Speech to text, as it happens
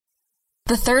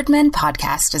The Third Men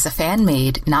podcast is a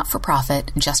fan-made,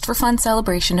 not-for-profit, just-for-fun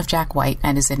celebration of Jack White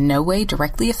and is in no way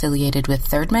directly affiliated with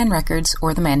Third Man Records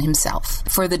or the man himself.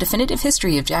 For the definitive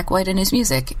history of Jack White and his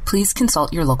music, please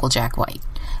consult your local Jack White.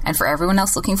 And for everyone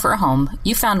else looking for a home,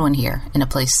 you found one here, in a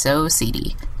place so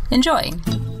seedy. Enjoy!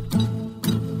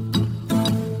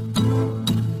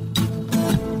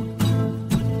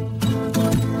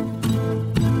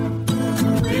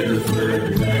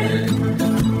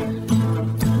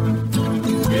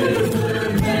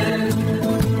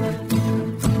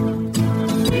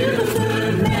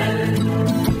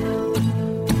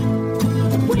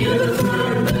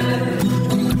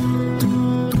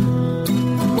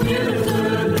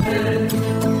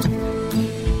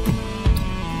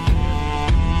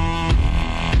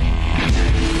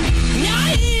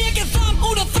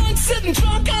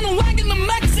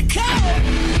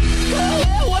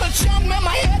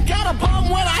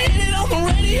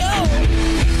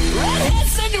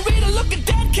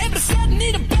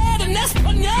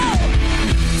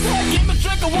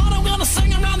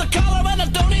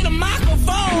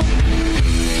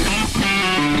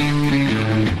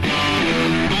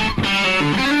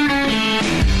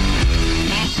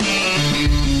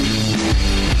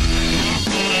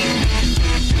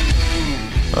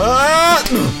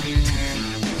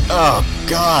 Oh,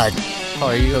 God. Oh,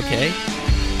 are you okay?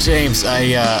 James, I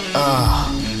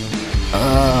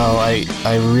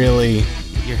really...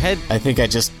 Your head... I think I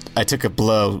took a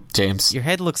blow, James. Your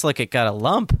head looks like it got a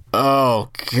lump. Oh,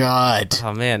 God.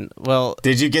 Oh, man. Well...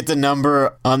 Did you get the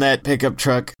number on that pickup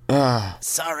truck?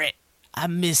 Sorry. I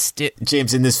missed it.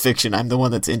 James, in this fiction, I'm the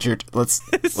one that's injured. Let's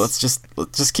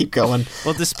just keep going.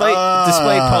 Well, despite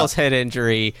Paul's head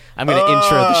injury, I'm going to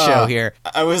intro the show here.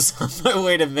 I was on my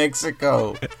way to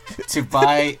Mexico to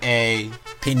buy a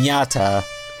piñata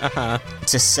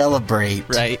to celebrate.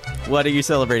 Right. What are you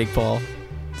celebrating, Paul?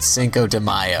 Cinco de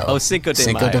Mayo. Oh, Cinco de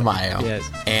Mayo. Cinco de Mayo.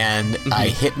 Yes. And I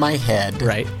hit my head.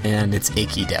 Right. And it's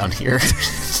achy down here.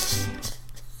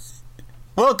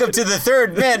 Welcome to the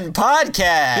Third Men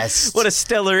podcast. What a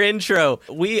stellar intro.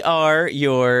 We are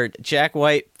your Jack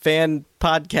White fan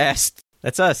podcast.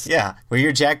 That's us. Yeah, we're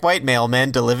your Jack White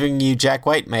mailmen delivering you Jack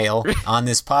White mail on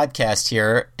this podcast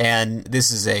here. And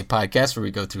this is a podcast where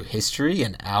we go through history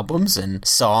and albums and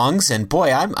songs. And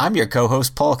boy, I'm your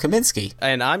co-host, Paul Kaminsky.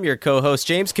 And I'm your co-host,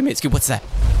 James Kaminsky. What's that?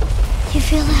 You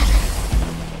feel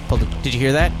that? Paul, did you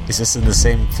hear that? Is this in the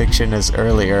same fiction as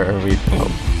earlier? Or we?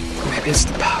 Oh. Maybe it's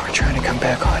the power trying to come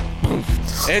back on.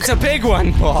 It's a big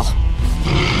one, Paul.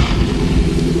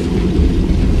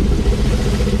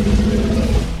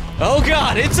 Oh,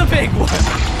 God, it's a big one.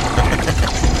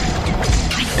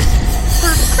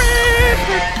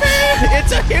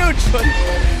 It's a huge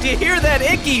one. Do you hear that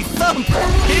icky thump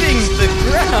hitting the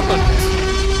ground?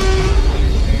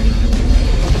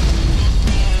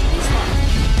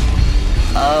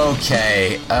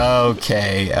 Okay.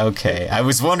 I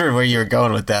was wondering where you were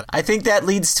going with that. I think that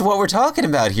leads to what we're talking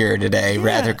about here today,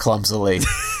 rather clumsily.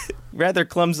 Rather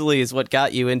clumsily is what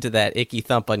got you into that icky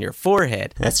thump on your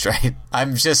forehead. That's right.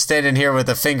 I'm just standing here with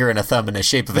a finger and a thumb in the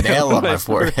shape of an L on my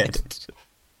forehead.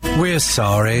 We're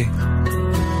sorry.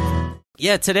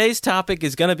 Yeah, today's topic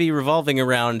is going to be revolving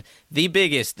around the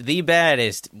biggest, the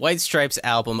baddest White Stripes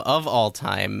album of all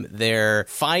time. Their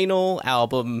final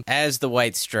album as the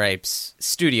White Stripes,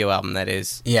 studio album, that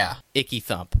is. Yeah. Icky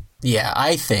Thump. Yeah,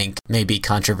 I think, maybe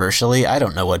controversially, I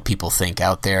don't know what people think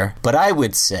out there, but I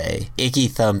would say Icky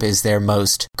Thump is their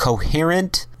most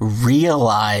coherent,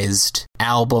 realized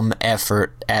album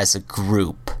effort as a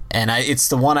group. And it's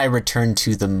the one I return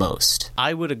to the most.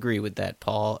 I would agree with that,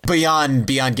 Paul. Beyond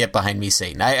Get Behind Me,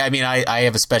 Satan. I mean, I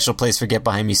have a special place for Get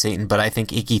Behind Me, Satan, but I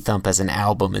think Icky Thump as an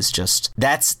album is just...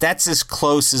 That's as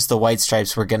close as the White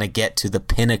Stripes were going to get to the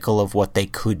pinnacle of what they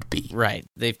could be. Right.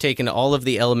 They've taken all of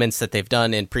the elements that they've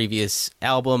done in previous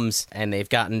albums, and they've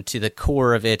gotten to the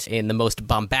core of it in the most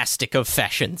bombastic of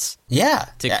fashions. Yeah.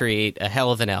 To create a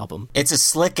hell of an album. It's a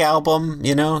slick album,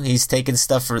 you know? He's taken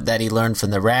stuff that he learned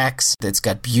from the Racks. It's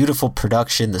got beautiful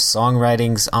production. The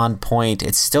songwriting's on point.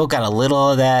 It's still got a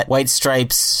little of that White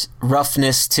Stripes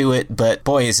roughness to it, but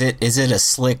boy, is it a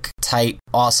slick, tight,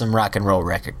 awesome rock and roll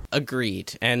record.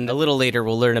 Agreed. And a little later,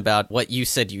 we'll learn about what you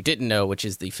said you didn't know, which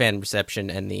is the fan reception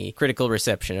and the critical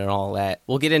reception and all that.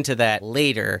 We'll get into that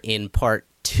later in part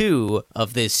 2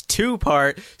 of this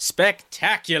 2-part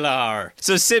spectacular.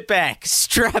 So sit back,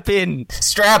 strap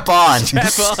on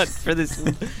for this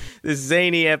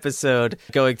zany episode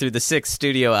going through the 6th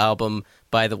studio album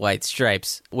by the White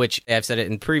Stripes, which I've said it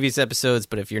in previous episodes,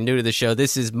 but if you're new to the show,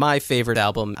 this is my favorite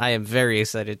album. I am very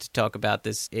excited to talk about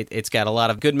this. It's got a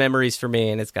lot of good memories for me,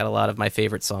 and it's got a lot of my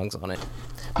favorite songs on it.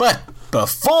 But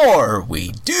before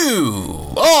we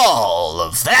do all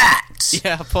of that,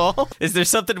 Yeah, Paul? Is there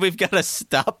something we've got to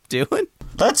stop doing?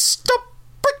 let's stop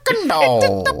breaking down.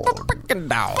 Freaking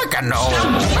down. Breaking down.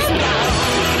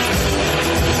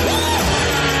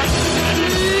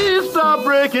 Stop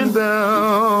breaking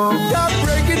down. Stop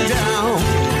breaking down.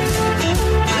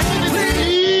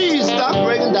 Please stop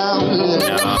breaking down.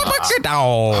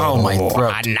 Oh, my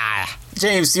throat. Nah.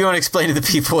 James, do you want to explain to the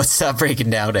people what Stop Breaking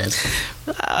Down is?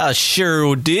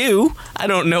 Sure do. I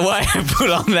don't know why I put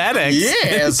on that accent.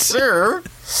 Yes, sir.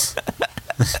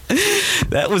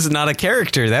 That was not a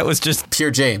character. That was just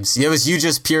Pure James. It was you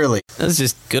just purely. That was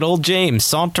just good old James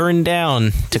sauntering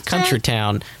down to Country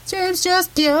Town. James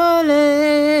just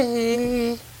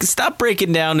purely. Stop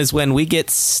breaking down is when we get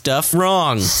stuff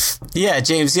wrong. Yeah,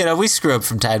 James, we screw up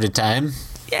from time to time.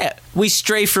 Yeah, we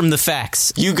stray from the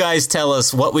facts. You guys tell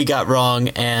us what we got wrong,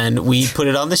 and we put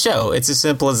it on the show. It's as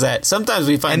simple as that. Sometimes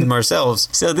we find them ourselves.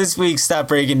 So this week, Stop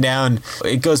Breaking Down,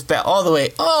 it goes back all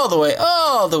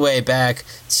the way back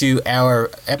to our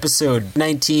episode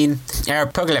 19, our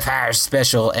Pokelafire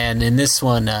special. And in this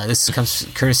one, this comes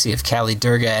courtesy of Callie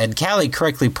Durga. And Callie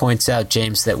correctly points out,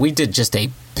 James, that we did just a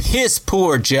piss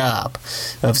poor job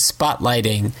of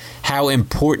spotlighting how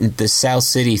important the South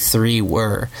City Three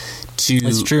were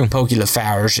to Pokey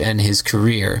Lafarge and his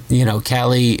career.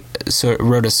 Callie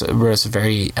wrote us a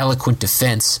very eloquent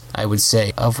defense, I would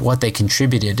say, of what they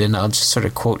contributed. And I'll just sort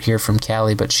of quote here from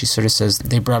Callie, but she sort of says,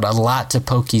 they brought a lot to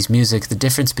Pokey's music. The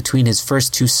difference between his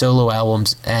first two solo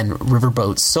albums and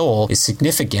Riverboat Soul is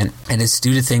significant, and it's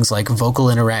due to things like vocal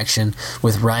interaction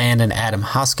with Ryan and Adam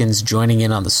Hoskins joining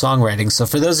in on the songwriting. So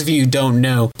for those of you who don't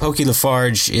know, Pokey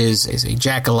Lafarge is a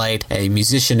Jackalite, a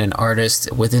musician and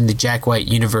artist within the Jack White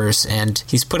universe, and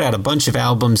he's put out a bunch of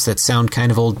albums that sound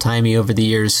kind of old-timey over the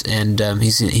years, and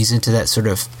he's into that sort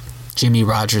of Jimmy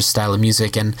Rogers style of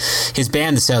music, and his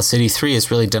band, the South City Three, has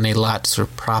really done a lot to sort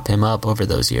of prop him up over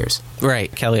those years.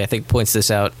 Right. Kelly, I think, points this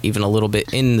out even a little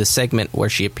bit in the segment where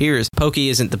she appears. Pokey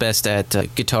isn't the best at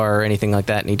guitar or anything like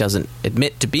that, and he doesn't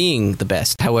admit to being the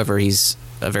best. However, he's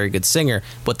a very good singer.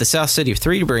 What the South City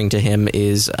Three bring to him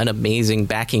is an amazing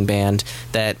backing band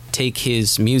that take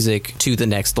his music to the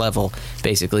next level,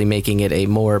 basically making it a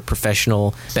more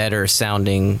professional, better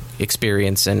sounding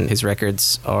experience, and his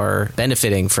records are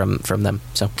benefiting from them.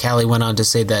 So Callie went on to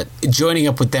say that joining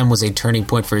up with them was a turning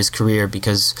point for his career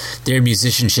because their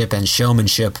musicianship and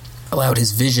showmanship allowed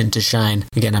his vision to shine.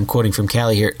 Again, I'm quoting from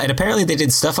Callie here. And apparently they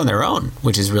did stuff on their own,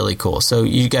 which is really cool. So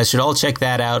you guys should all check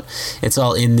that out. It's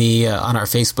all in the on our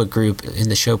Facebook group in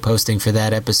the show posting for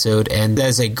that episode. And that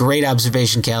is a great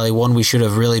observation, Callie. One we should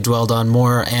have really dwelled on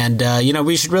more. And,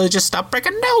 we should really just stop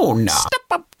breaking down.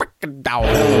 Stop breaking down.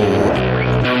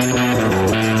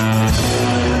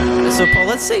 So, Paul,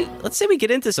 let's say we get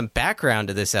into some background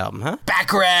to this album, huh?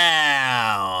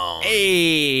 Background!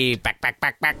 Hey, back.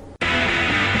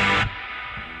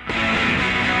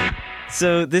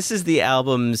 So this is the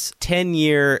album's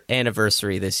 10-year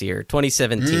anniversary this year,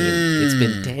 2017. It's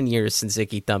been 10 years since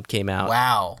Icky Thump came out.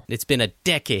 Wow. It's been a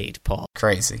decade, Paul.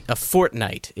 Crazy. A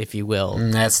fortnight, if you will.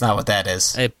 That's not what that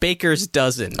is. A baker's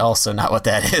dozen. Also not what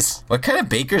that is. What kind of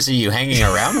bakers are you hanging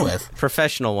around with?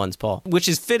 Professional ones, Paul. Which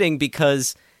is fitting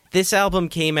because this album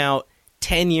came out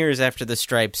 10 years after the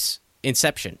Stripes'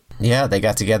 inception. Yeah, they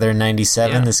got together in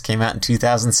 97. Yeah. This came out in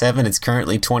 2007. It's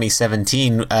currently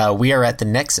 2017. We are at the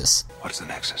Nexus. What is the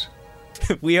Nexus?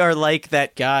 We are like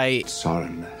that guy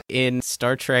Soren. in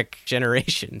Star Trek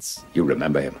Generations. You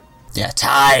remember him? Yeah,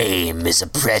 time is a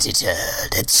predator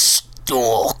that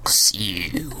stalks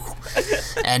you.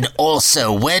 And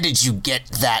also, where did you get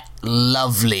that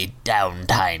lovely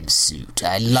downtime suit?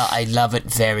 I love it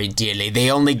very dearly. They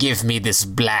only give me this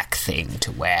black thing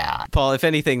to wear. Paul, if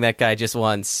anything, that guy just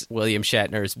wants William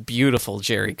Shatner's beautiful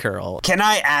Jerry curl. Can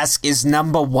I ask, is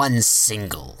number one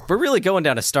single? We're really going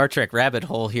down a Star Trek rabbit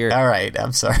hole here. All right,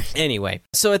 I'm sorry. Anyway,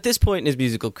 so at this point in his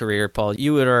musical career, Paul,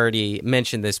 you had already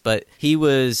mentioned this, but he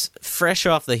was fresh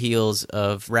off the heels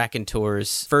of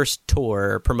Raconteurs' first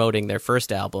tour promoting their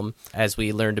first album, as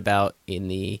we learned about in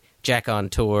the Jack on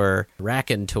Tour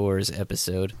Raconteurs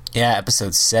episode. Yeah,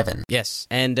 episode 7. Yes,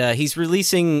 and he's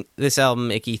releasing this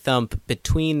album, Icky Thump,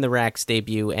 between the Rack's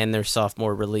debut and their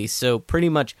sophomore release, so pretty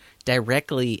much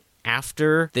directly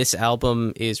after this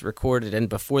album is recorded and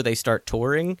before they start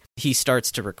touring, he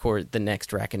starts to record the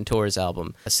next Raconteurs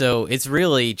album. So it's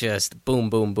really just boom,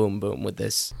 boom, boom, boom with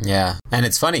this. Yeah, and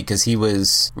it's funny because he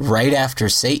was right after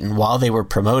Satan. While they were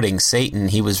promoting Satan,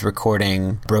 he was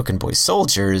recording Broken Boy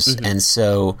Soldiers, and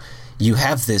so you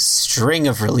have this string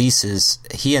of releases.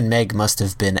 He and Meg must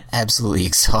have been absolutely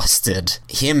exhausted.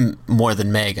 Him more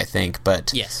than Meg, I think,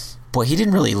 but Yes. boy, he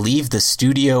didn't really leave the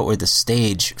studio or the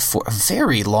stage for a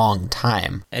very long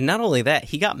time. And not only that,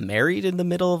 he got married in the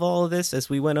middle of all of this, as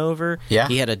we went over. Yeah.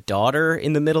 He had a daughter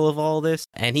in the middle of all this,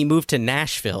 and he moved to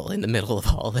Nashville in the middle of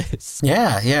all this.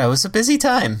 Yeah, it was a busy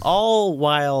time. All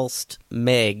whilst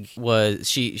Meg was,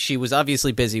 she was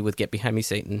obviously busy with Get Behind Me,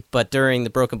 Satan, but during the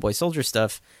Broken Boy Soldier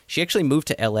stuff, she actually moved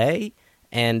to L.A.,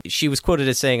 and she was quoted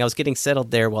as saying, I was getting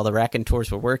settled there while the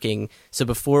raconteurs were working, so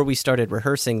before we started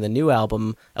rehearsing the new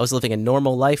album, I was living a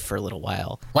normal life for a little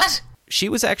while. What? She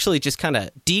was actually just kind of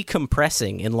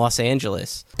decompressing in Los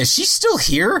Angeles. Is she still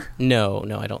here? No,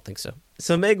 I don't think so.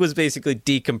 So Meg was basically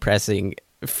decompressing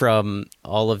from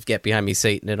all of Get Behind Me,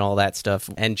 Satan and all that stuff,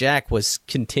 and Jack was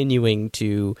continuing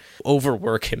to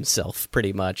overwork himself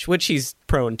pretty much, which he's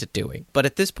prone to doing. But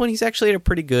at this point, he's actually at a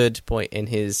pretty good point in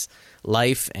his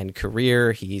life and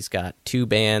career. He's got 2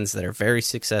 bands that are very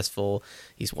successful.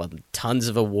 He's won tons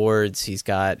of awards. He's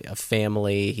got a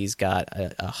family. He's got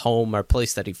a home, or a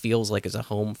place that he feels like is a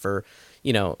home for,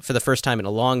 for the first time in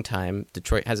a long time.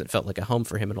 Detroit hasn't felt like a home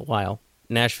for him in a while.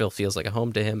 Nashville feels like a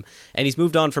home to him. And he's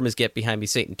moved on from his Get Behind Me,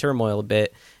 Satan turmoil a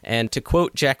bit. And to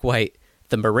quote Jack White,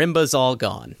 the marimba's all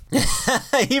gone.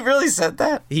 He really said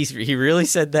that? He really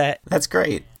said that. That's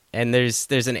great. And there's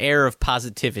an air of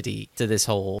positivity to this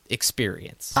whole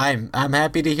experience. I'm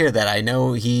happy to hear that. I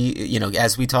know he,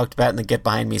 as we talked about in the Get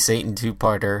Behind Me, Satan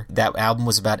 2-parter, that album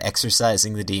was about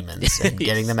exorcising the demons and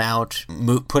getting them out,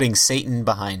 putting Satan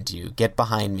behind you. Get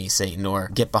behind me, Satan, or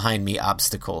get behind me,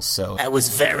 obstacles. So I was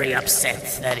very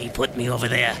upset that he put me over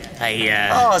there.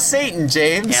 Oh, Satan,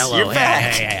 James. Hello, You're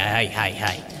back.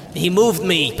 Hi. He moved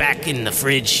me back in the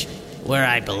fridge where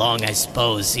I belong, I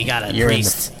suppose. He got a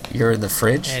priest. You're in the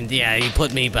fridge? And yeah, he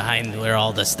put me behind where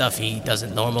all the stuff he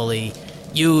doesn't normally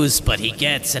use, but he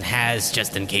gets and has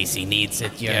just in case he needs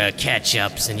it. Your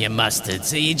ketchups and your mustards.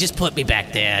 So you just put me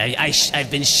back there.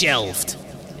 I've been shelved,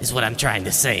 is what I'm trying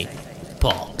to say,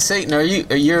 Paul. Satan,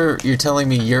 you're telling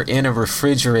me you're in a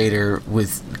refrigerator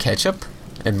with ketchup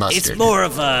and mustard? It's more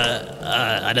of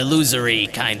an illusory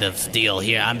kind of deal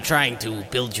here. I'm trying to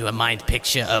build you a mind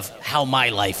picture of how my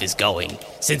life is going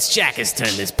since Jack has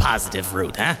turned this positive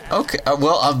route, huh? Okay,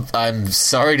 well, I'm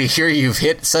sorry to hear you've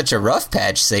hit such a rough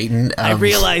patch, Satan. I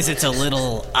realize it's a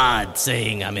little odd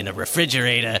saying I'm in a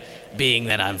refrigerator, being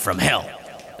that I'm from hell.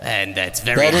 And that's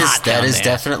very hot down That is there.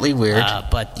 definitely weird.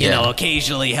 But, you know,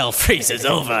 occasionally hell freezes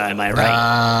over, am I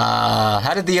right?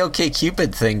 How did the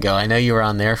OkCupid thing go? I know you were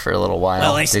on there for a little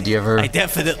while. Well, did you ever... I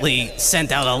definitely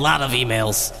sent out a lot of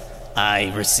emails.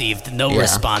 I received no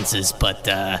responses, but,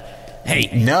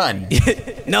 hey. None?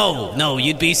 No,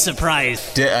 you'd be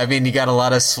surprised. I mean, you got a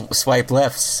lot of swipe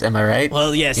lefts, am I right?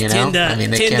 Well, yes, you know? Tinder, I mean,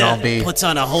 they can't all be... puts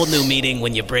on a whole new meaning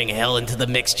when you bring hell into the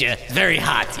mixture. Very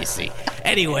hot, you see.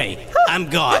 Anyway,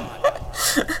 I'm gone.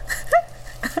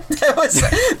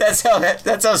 That's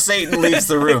how Satan leaves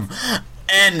the room.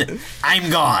 And I'm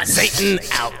gone. Satan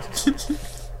out.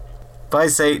 Bye,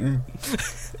 Satan.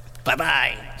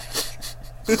 Bye-bye.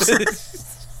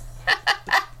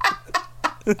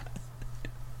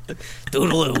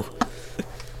 Doodaloo.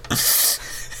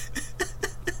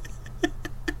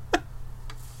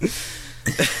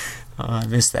 Oh, I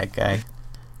missed that guy.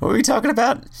 What were we talking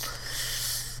about?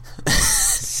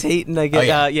 Satan, I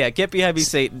guess. Get Behind Me,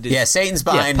 Satan. Satan's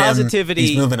behind positivity, him.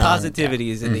 He's moving on.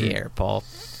 Positivity is in the air, Paul.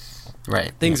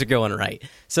 Right. Things are going right.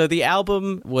 So the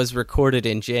album was recorded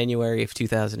in January of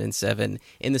 2007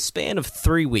 in the span of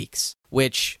 3 weeks,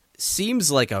 which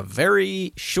seems like a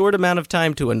very short amount of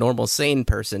time to a normal sane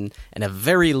person and a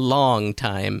very long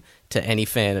time to any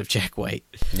fan of Jack White.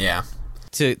 Yeah.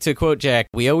 To quote Jack,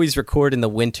 we always record in the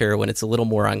winter when it's a little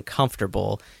more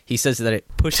uncomfortable. He says that it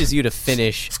pushes you to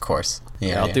finish. Of course.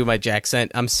 Yeah. I'll do my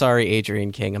Jackcent. I'm sorry,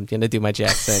 Adrian King. I'm going to do my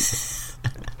Jackcent.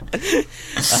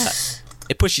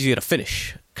 It pushes you to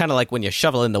finish. Kind of like when you're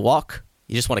shoveling the walk.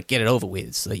 You just want to get it over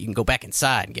with so that you can go back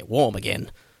inside and get warm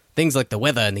again. Things like the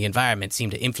weather and the environment seem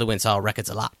to influence our records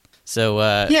a lot. So,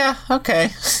 yeah, okay.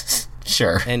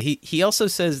 Sure. And he also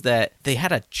says that they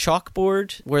had a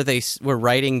chalkboard where they were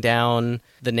writing down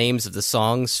the names of the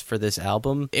songs for this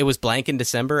album. It was blank in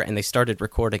December, and they started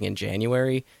recording in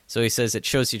January. So he says it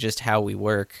shows you just how we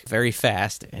work very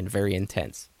fast and very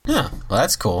intense. Yeah, well,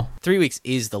 that's cool. 3 weeks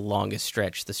is the longest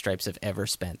stretch the Stripes have ever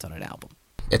spent on an album.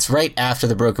 It's right after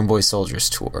the Broken Boy Soldiers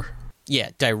tour.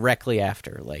 Yeah, directly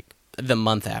after, like the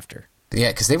month after.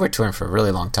 Yeah, because they were touring for a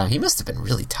really long time. He must have been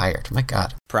really tired. My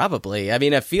God. Probably. I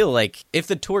mean, I feel like if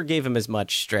the tour gave him as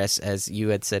much stress as you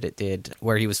had said it did,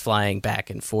 where he was flying back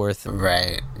and forth.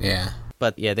 Right, yeah.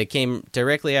 But yeah, they came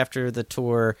directly after the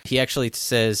tour. He actually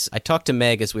says, I talked to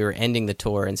Meg as we were ending the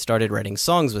tour and started writing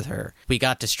songs with her. We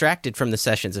got distracted from the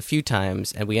sessions a few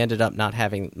times, and we ended up not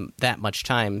having that much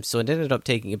time, so it ended up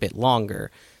taking a bit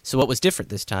longer. So what was different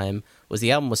this time was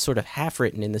the album was sort of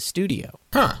half-written in the studio.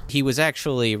 He was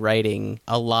actually writing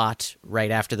a lot right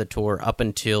after the tour up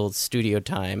until studio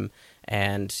time,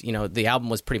 and, you know, the album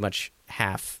was pretty much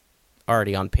half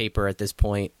already on paper at this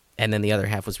point, and then the other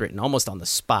half was written almost on the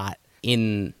spot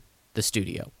in the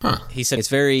studio. He said it's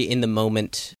very in the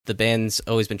moment. The band's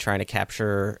always been trying to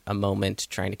capture a moment,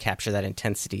 trying to capture that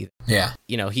intensity. Yeah.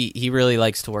 You know, he really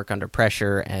likes to work under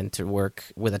pressure and to work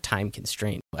with a time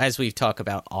constraint. As we talk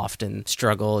about often,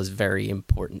 struggle is very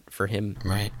important for him.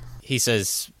 Right. He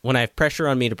says, when I have pressure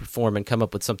on me to perform and come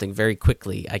up with something very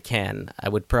quickly, I can. I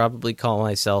would probably call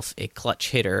myself a clutch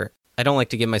hitter. I don't like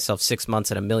to give myself 6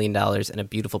 months at $1 million and a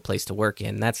beautiful place to work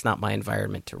in. That's not my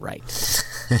environment to write.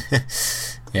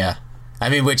 Yeah. I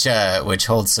mean, which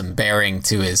holds some bearing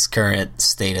to his current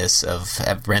status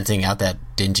of renting out that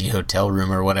dingy hotel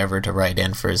room or whatever to write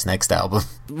in for his next album.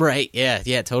 Right.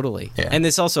 Yeah, totally. Yeah. And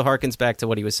this also harkens back to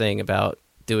what he was saying about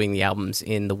doing the albums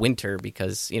in the winter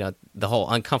because, you know, the whole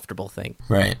uncomfortable thing.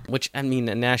 Right. Which, I mean,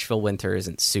 a Nashville winter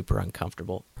isn't super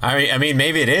uncomfortable. I mean,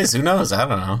 maybe it is. Who knows? I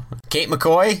don't know. Kate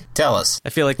McCoy, tell us. I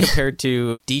feel like compared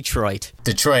to Detroit,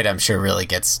 I'm sure, really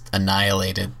gets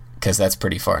annihilated because that's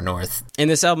pretty far north. And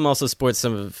this album also sports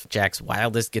some of Jack's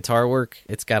wildest guitar work.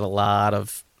 It's got a lot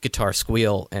of guitar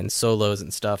squeal and solos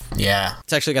and stuff. Yeah.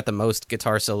 It's actually got the most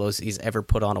guitar solos he's ever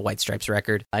put on a White Stripes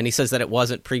record. And he says that it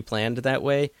wasn't pre-planned that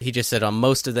way. He just said on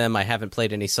most of them, I haven't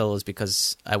played any solos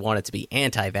because I wanted to be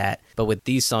anti that. But with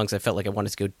these songs, I felt like I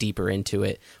wanted to go deeper into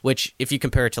it, which if you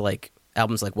compare it to like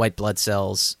albums like White Blood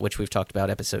Cells, which we've talked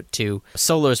about episode 2,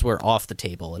 solos were off the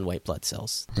table in White Blood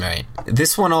Cells. Right.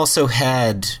 This one also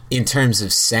had, in terms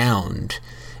of sound,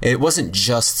 it wasn't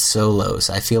just solos.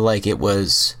 I feel like it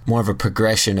was more of a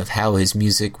progression of how his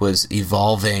music was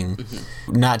evolving,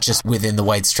 not just within the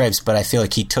White Stripes, but I feel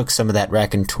like he took some of that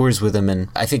raconteurs with him, and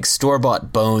I think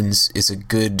Store-Bought Bones is a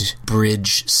good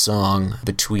bridge song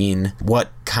between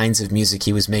what kinds of music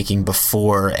he was making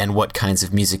before and what kinds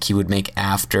of music he would make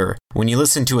after. When you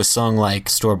listen to a song like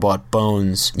Store-Bought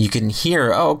Bones, you can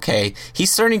hear, oh, okay,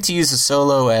 he's starting to use a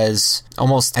solo as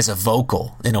almost as a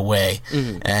vocal in a way,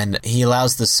 and he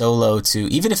allows the solo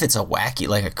to, even if it's a wacky,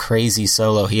 like a crazy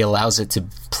solo, he allows it to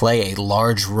play a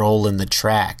large role in the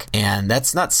track, and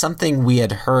that's not something we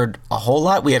had heard a whole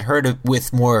lot. We had heard it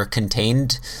with more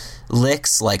contained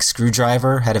licks, like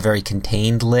Screwdriver had a very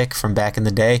contained lick from back in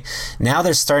the day. Now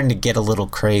they're starting to get a little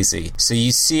crazy. So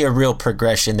you see a real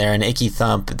progression there, and Icky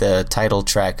Thump, the title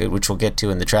track, which we'll get to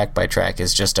in the track by track,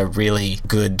 is just a really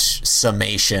good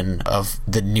summation of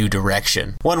the new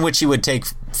direction. One which he would take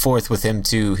forth with him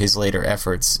to his later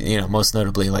efforts, you know, most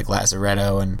notably like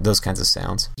Lazaretto and those kinds of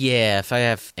sounds. Yeah, if I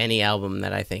have any album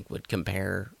that I think would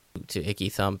compare to Icky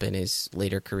Thump in his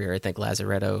later career, I think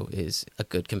Lazaretto is a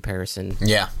good comparison.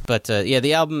 Yeah. But yeah,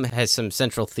 the album has some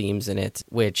central themes in it,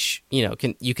 which, you know,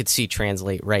 you could see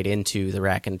translate right into the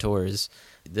raconteurs.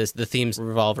 The themes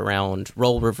revolve around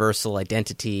role reversal,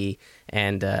 identity,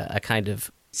 and a kind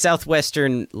of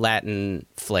Southwestern Latin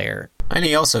flair. And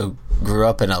he also grew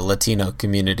up in a Latino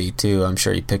community, too. I'm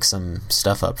sure he picked some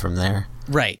stuff up from there.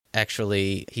 Right.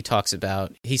 Actually, he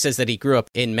says that he grew up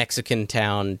in Mexican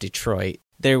town, Detroit.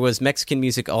 There was Mexican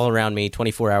music all around me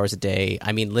 24 hours a day.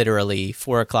 I mean, literally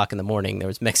 4 o'clock in the morning, there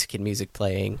was Mexican music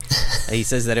playing. He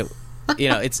says that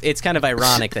it's kind of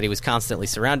ironic that he was constantly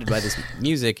surrounded by this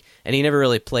music, and he never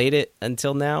really played it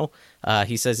until now.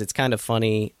 He says it's kind of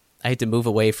funny. I had to move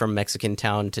away from Mexican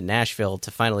town to Nashville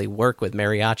to finally work with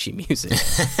mariachi music.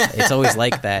 It's always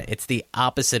like that. It's the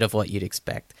opposite of what you'd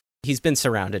expect. He's been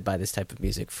surrounded by this type of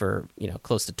music for, you know,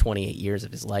 close to 28 years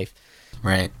of his life.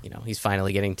 Right. You know, he's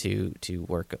finally getting to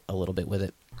work a little bit with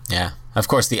it. Yeah. Of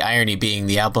course, the irony being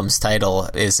the album's title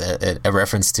is a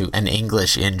reference to an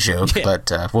English in-joke,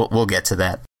 but we'll get to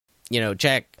that. You know,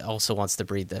 Jack also wants to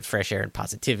breathe the fresh air and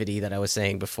positivity that I was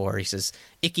saying before. He says,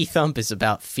 Icky Thump is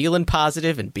about feeling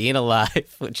positive and being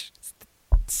alive, which is the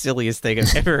silliest thing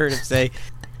I've ever heard him say.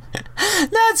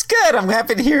 That's good. I'm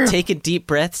happy to hear. Taking deep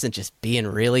breaths and just being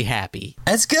really happy.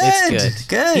 That's good. It's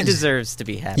good. He deserves to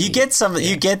be happy. You get some. Yeah.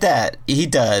 You get that. He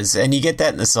does, and you get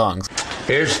that in the songs.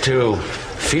 Here's to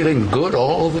feeling good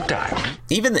all the time.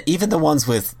 Even the ones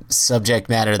with subject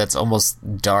matter that's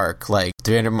almost dark, like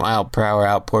 300 Mile Per Hour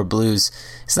Outpour Blues,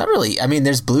 it's not really, I mean,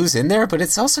 there's blues in there, but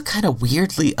it's also kind of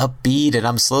weirdly upbeat, and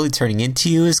I'm Slowly Turning Into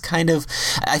You is kind of,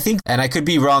 I think, and I could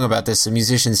be wrong about this, so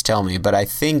musicians tell me, but I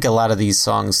think a lot of these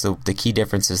songs, the key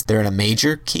difference is they're in a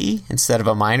major key instead of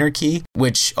a minor key,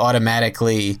 which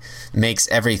automatically makes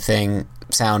everything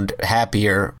sound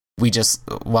happier. We just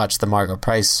watched the Margot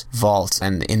Price Vault,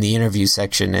 and in the interview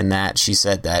section in that, she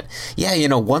said that, yeah, you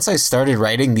know, once I started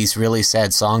writing these really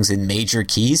sad songs in major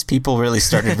keys, people really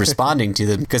started responding to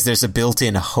them because there's a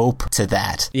built-in hope to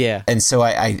that. Yeah. And so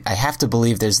I have to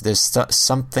believe there's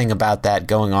something about that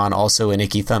going on also in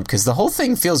Icky Thump, because the whole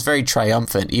thing feels very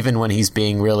triumphant, even when he's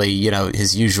being really, you know,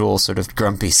 his usual sort of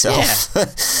grumpy self.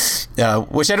 Yeah.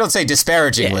 Which I don't say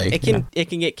disparagingly. Yeah, it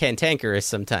can get cantankerous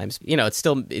sometimes. You know, it's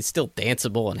still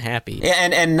danceable and happy.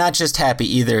 And not just happy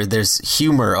either. There's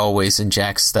humor always in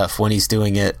Jack's stuff when he's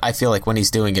doing it. I feel like when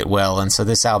he's doing it well, and so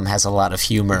this album has a lot of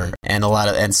humor and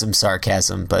some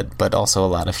sarcasm, but also a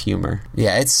lot of humor.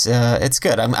 Yeah, it's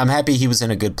good. I'm happy he was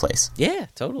in a good place. Yeah,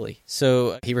 totally.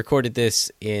 So he recorded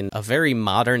this in a very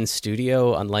modern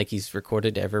studio, unlike he's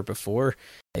recorded ever before,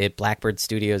 at Blackbird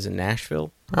Studios in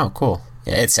Nashville. Oh, cool.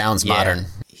 Yeah, it sounds modern.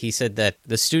 He said that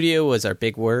the studio was our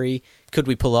big worry. Could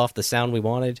we pull off the sound we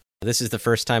wanted? This is the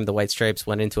first time the White Stripes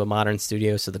went into a modern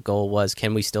studio, so the goal was,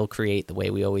 can we still create the way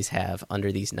we always have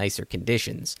under these nicer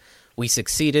conditions? We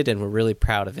succeeded, and we're really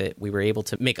proud of it. We were able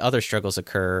to make other struggles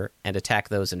occur and attack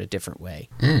those in a different way.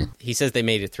 He says they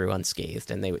made it through unscathed,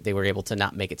 and they were able to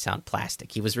not make it sound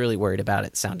plastic. He was really worried about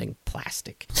it sounding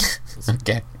plastic.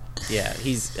 Okay. Yeah,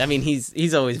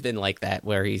 he's always been like that,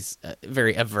 where he's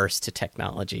very averse to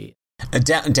technology.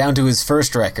 Down to his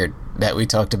first record that we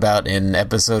talked about in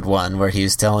episode 1, where he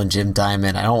was telling Jim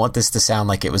Diamond, I don't want this to sound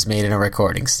like it was made in a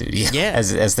recording studio. Yeah.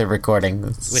 as they're recording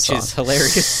this Which song. is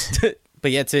hilarious. But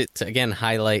yeah, to again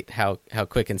highlight how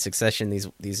quick in succession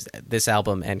this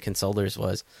album and Consolers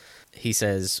was, he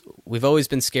says, we've always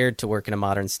been scared to work in a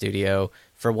modern studio,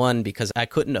 for one, because I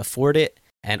couldn't afford it,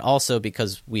 and also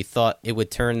because we thought it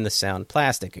would turn the sound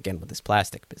plastic, again with this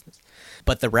plastic business.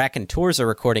 But the Raconteurs are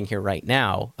recording here right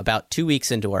now, about 2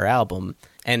 weeks into our album,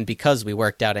 and because we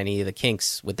worked out any of the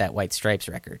kinks with that White Stripes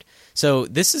record. So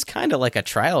this is kind of like a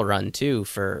trial run, too,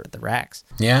 for the Racs.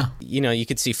 Yeah. You know, you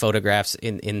could see photographs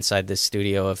inside this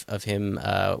studio of him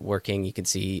working. You can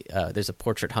see there's a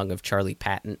portrait hung of Charlie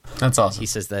Patton. That's awesome. He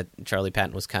says that Charlie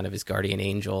Patton was kind of his guardian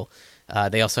angel.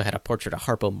 They also had a portrait of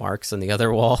Harpo Marx on the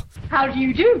other wall. How do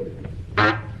you do?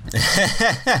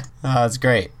 Oh, that's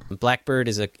great. Blackbird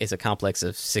is a complex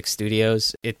of 6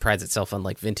 studios. It prides itself on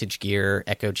like vintage gear,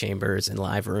 echo chambers, and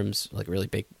live rooms, like really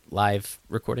big live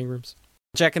recording rooms.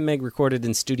 Jack and Meg recorded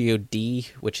in Studio D,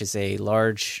 which is a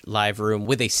large live room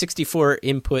with a 64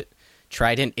 input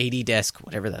Trident 80 desk,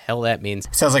 whatever the hell that means.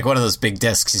 Sounds like one of those big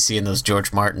desks you see in those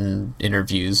George Martin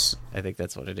interviews. I think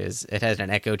that's what it is. It has an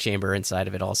echo chamber inside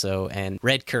of it also, and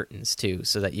red curtains too,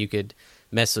 so that you could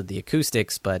mess with the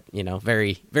acoustics, but, you know,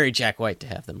 very, very Jack White to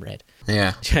have them red.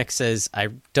 Yeah. Jack says, I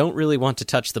don't really want to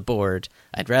touch the board.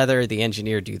 I'd rather the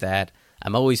engineer do that.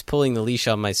 I'm always pulling the leash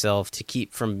on myself to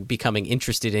keep from becoming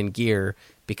interested in gear,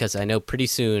 because I know pretty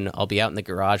soon I'll be out in the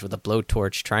garage with a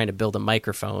blowtorch trying to build a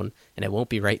microphone, and it won't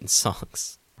be writing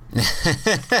songs.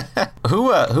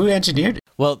 Who engineered it?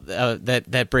 Well,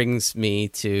 that brings me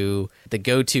to the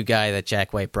go-to guy that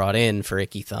Jack White brought in for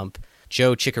Icky Thump,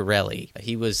 Joe Ciccarelli.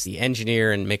 He was the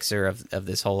engineer and mixer of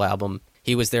this whole album.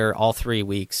 He was there all 3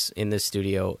 weeks in the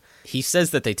studio. He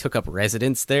says that they took up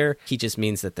residence there. He just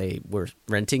means that they were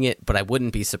renting it, but I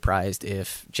wouldn't be surprised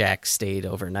if Jack stayed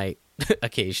overnight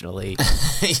occasionally.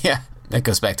 Yeah. That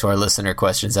goes back to our listener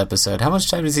questions episode. How much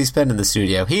time does he spend in the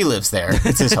studio? He lives there.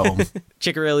 It's his home.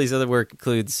 Ciccarelli's other work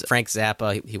includes Frank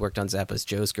Zappa. He worked on Zappa's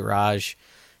Joe's Garage.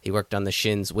 He worked on the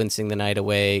Shins' Wincing the Night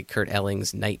Away, Kurt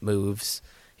Elling's Night Moves.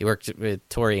 He worked with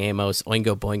Tori Amos,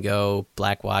 Oingo Boingo,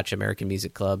 Black Watch, American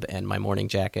Music Club, and My Morning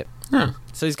Jacket. Huh.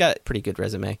 So he's got a pretty good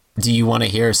resume. Do you want to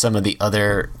hear some of the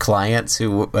other clients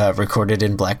who recorded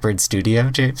in Blackbird Studio,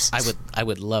 James? I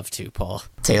would love to, Paul.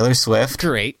 Taylor Swift.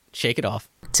 Great. Shake it off.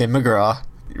 Tim McGraw.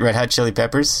 Red Hot Chili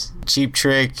Peppers. Cheap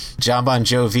Trick. John Bon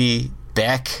Jovi.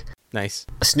 Beck. Nice.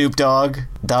 Snoop Dogg.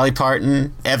 Dolly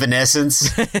Parton.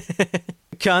 Evanescence.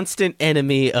 Constant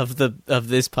enemy of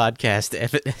this podcast,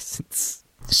 Evanescence.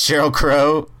 Sheryl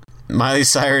Crow, Miley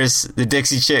Cyrus, the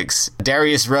Dixie Chicks,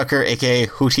 Darius Rucker, a.k.a.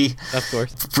 Hootie. Of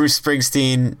course. Bruce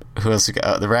Springsteen, who else we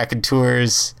got? The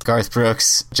Raconteurs, Garth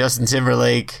Brooks, Justin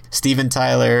Timberlake, Steven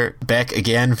Tyler, Beck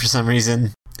again for some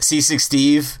reason, C6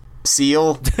 Steve,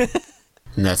 Seal.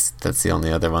 And that's the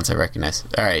only other ones I recognize.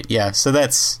 All right, yeah, so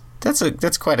that's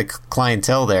That's quite a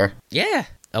clientele there. Yeah.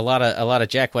 A lot of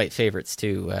Jack White favorites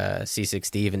too. C6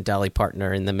 Steve and Dolly Parton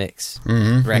are in the mix.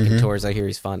 Raconteurs, I hear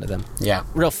he's fond of them. Yeah.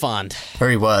 Real fond. Or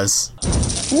he was.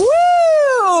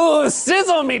 Woo!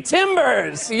 Sizzle me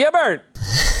timbers! Yibbert!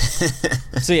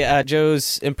 So yeah,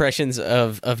 Joe's impressions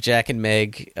of Jack and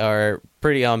Meg are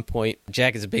pretty on point.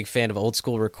 Jack is a big fan of old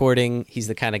school recording. He's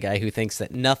the kind of guy who thinks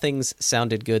that nothing's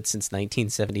sounded good since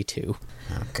 1972.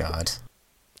 Oh, God.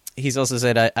 He's also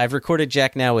said, I've recorded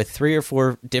Jack now with 3 or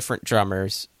 4 different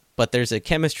drummers, but there's a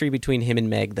chemistry between him and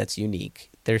Meg that's unique.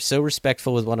 They're so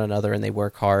respectful with one another, and they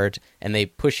work hard, and they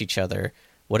push each other.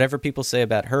 Whatever people say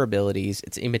about her abilities,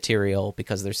 it's immaterial,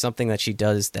 because there's something that she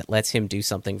does that lets him do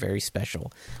something very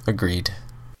special. Agreed.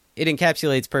 It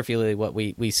encapsulates perfectly what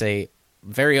we say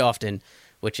very often,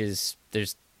 which is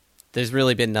there's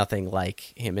really been nothing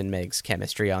like him and Meg's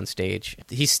chemistry on stage.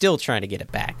 He's still trying to get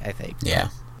it back, I think. Yeah.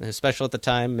 It was special at the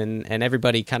time, and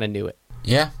everybody kind of knew it.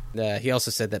 Yeah. He also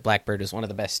said that Blackbird is one of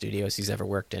the best studios he's ever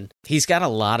worked in. He's got a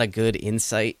lot of good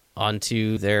insight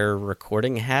onto their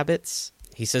recording habits.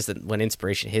 He says that when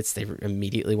inspiration hits, they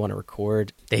immediately want to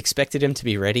record. They expected him to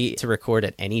be ready to record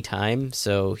at any time,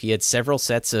 so he had several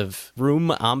sets of room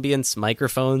ambience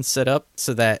microphones set up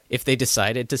so that if they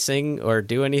decided to sing or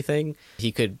do anything,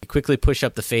 he could quickly push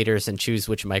up the faders and choose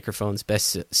which microphones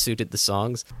best suited the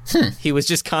songs. He was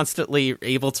just constantly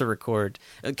able to record.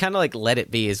 Kind of like Let It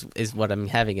Be is what I'm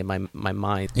having in my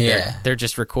mind. Yeah. They're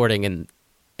just recording and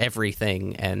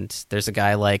everything, and there's a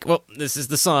guy like, well, this is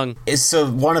the song. So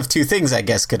one of two things, I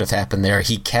guess, could have happened there.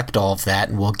 He kept all of that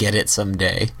and we'll get it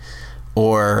someday.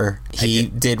 Or he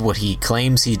did what he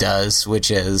claims he does, which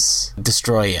is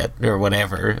destroy it or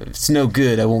whatever. It's no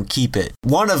good, I won't keep it.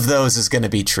 One of those is going to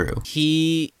be true.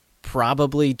 He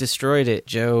probably destroyed it.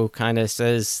 Joe kind of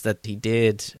says that he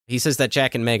did. He says that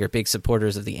Jack and Meg are big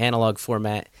supporters of the analog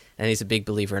format, and he's a big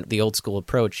believer in the old school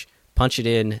approach. Punch it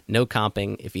in, no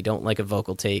comping. If you don't like a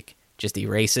vocal take, just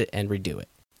erase it and redo it.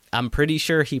 I'm pretty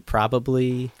sure he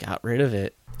probably got rid of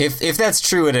it. If that's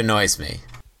true, it annoys me.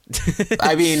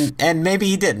 I mean, and maybe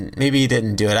he didn't. Maybe he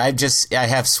didn't do it. I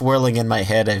have swirling in my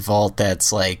head a vault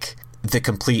that's like the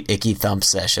complete Icky Thump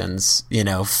Sessions,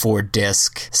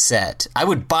 4-disc set. I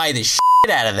would buy the shit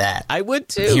out of that. I would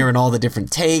too. Hearing all the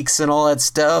different takes and all that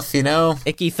stuff,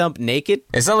 Icky Thump naked.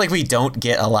 It's not like we don't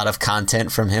get a lot of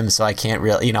content from him, so I can't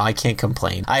really, I can't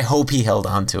complain. I hope he held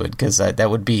on to it, because that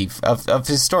would be of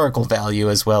historical value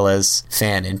as well as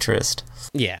fan interest.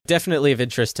 Yeah, definitely of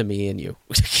interest to me and you,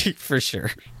 for sure.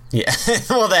 Yeah,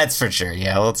 well, that's for sure.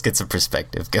 Yeah, let's get some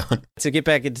perspective going. To get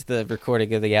back into the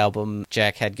recording of the album,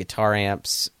 Jack had guitar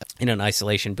amps in an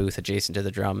isolation booth adjacent to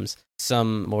the drums.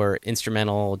 Some more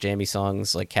instrumental, jammy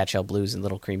songs like Catch Hell Blues and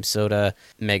Little Cream Soda.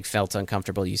 Meg felt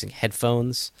uncomfortable using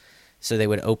headphones, so they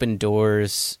would open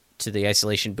doors to the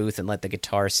isolation booth and let the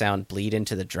guitar sound bleed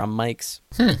into the drum mics.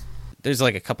 There's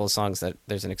like a couple of songs that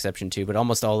there's an exception to, but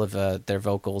almost all of their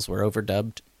vocals were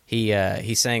overdubbed.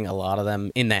 He sang a lot of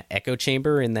them in that echo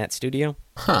chamber in that studio.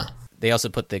 Huh. They also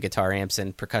put the guitar amps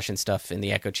and percussion stuff in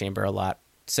the echo chamber a lot.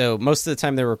 So most of the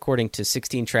time they're recording to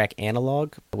 16-track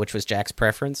analog, which was Jack's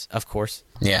preference, of course.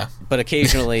 Yeah. But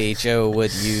occasionally Joe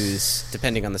would use,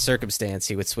 depending on the circumstance,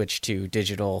 he would switch to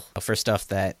digital for stuff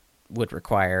that would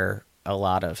require a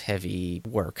lot of heavy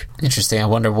work. Interesting. I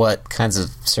wonder what kinds of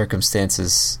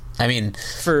circumstances. I mean,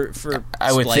 for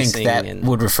I would think that and,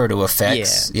 would refer to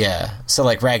effects. Yeah. So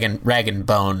like Rag and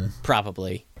Bone.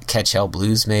 Probably. Catch Hell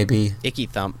Blues, maybe. Icky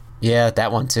Thump. Yeah,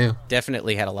 that one too.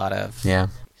 Definitely had a lot of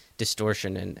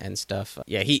distortion and stuff.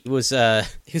 Yeah, he was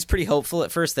pretty hopeful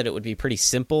at first that it would be pretty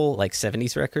simple, like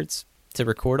 70s records, to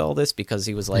record all this, because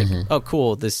he was like, oh,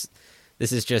 cool, this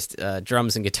is just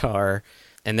drums and guitar,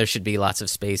 and there should be lots of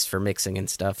space for mixing and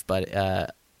stuff.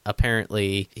 But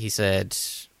apparently, he said,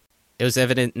 it was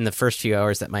evident in the first few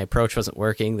hours that my approach wasn't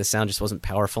working. The sound just wasn't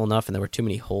powerful enough, and there were too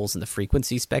many holes in the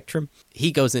frequency spectrum.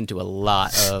 He goes into a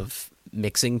lot of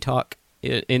mixing talk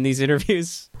in these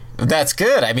interviews. That's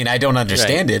good. I mean, I don't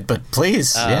understand it, but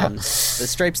please, The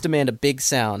Stripes demand a big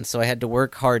sound, so I had to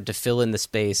work hard to fill in the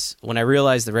space. When I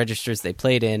realized the registers they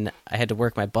played in, I had to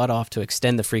work my butt off to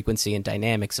extend the frequency and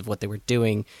dynamics of what they were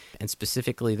doing, and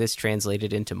specifically this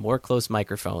translated into more close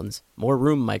microphones, more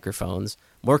room microphones,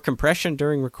 more compression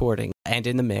during recording and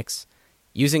in the mix,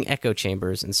 using echo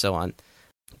chambers, and so on.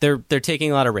 They're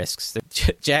taking a lot of risks.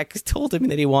 Jack told him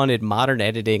that he wanted modern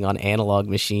editing on analog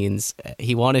machines.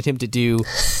 He wanted him to do,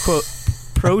 quote,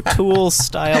 Pro Tools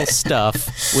style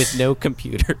stuff with no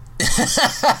computer.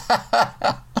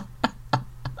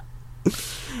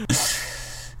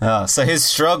 So his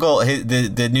struggle,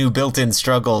 the new built-in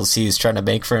struggles he's trying to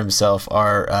make for himself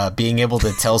are being able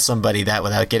to tell somebody that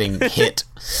without getting hit.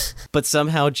 But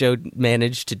somehow Joe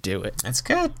managed to do it. That's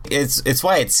good. It's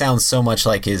why it sounds so much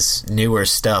like his newer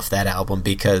stuff, that album,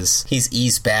 because he's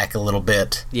eased back a little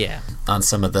bit. Yeah. On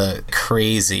some of the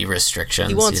crazy restrictions.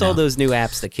 He wants all those new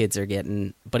apps the kids are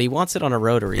getting, but he wants it on a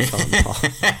rotary phone, Paul.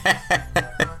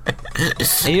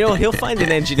 And he'll find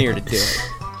an engineer to do it.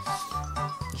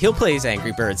 He'll play his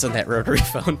Angry Birds on that rotary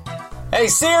phone. Hey,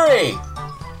 Siri!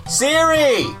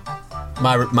 Siri!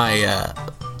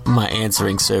 My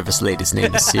answering service lady's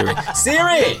name is Siri.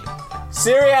 Siri!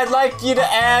 Siri, I'd like you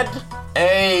to add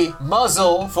a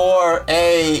muzzle for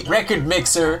a record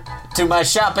mixer to my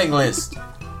shopping list.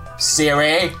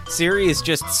 Siri? Siri is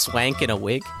just Swank in a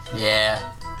wig?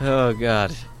 Yeah. Oh,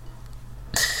 God.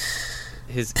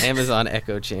 His Amazon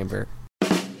echo chamber.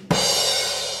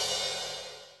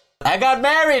 I got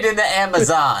married in the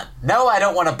Amazon. No, I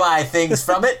don't want to buy things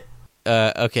from it.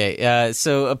 Okay,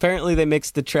 so apparently they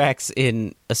mixed the tracks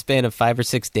in a span of 5 or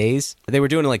 6 days. They were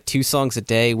doing like 2 songs a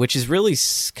day, which is really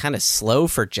kind of slow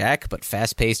for Jack, but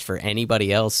fast-paced for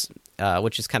anybody else,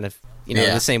 which is kind of,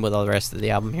 the same with all the rest of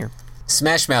the album here.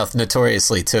 Smash Mouth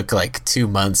notoriously took like 2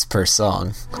 months per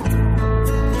song.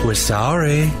 We're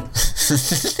sorry.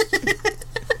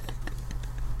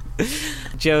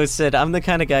 Joe said, I'm the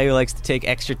kind of guy who likes to take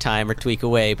extra time or tweak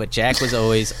away, but Jack was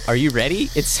always, are you ready?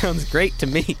 It sounds great to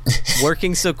me.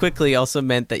 Working so quickly also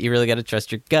meant that you really got to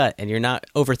trust your gut, and you're not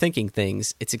overthinking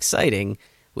things. It's exciting.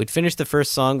 We'd finish the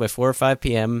first song by 4 or 5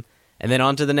 p.m., and then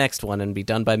on to the next one and be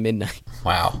done by midnight.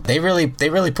 Wow. They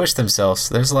really pushed themselves.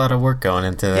 There's a lot of work going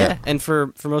into that. Yeah, and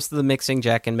for most of the mixing,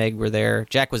 Jack and Meg were there.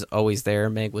 Jack was always there.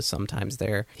 Meg was sometimes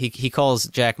there. He calls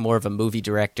Jack more of a movie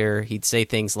director. He'd say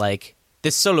things like,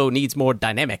 this solo needs more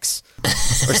dynamics,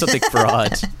 or something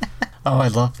broad. Oh, I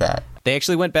love that. They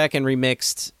actually went back and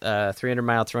remixed 300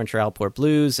 Mile Through Alport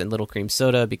Blues and Little Cream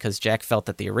Soda because Jack felt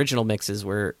that the original mixes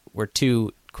were too,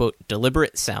 quote,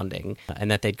 deliberate sounding, and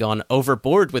that they'd gone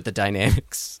overboard with the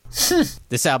dynamics.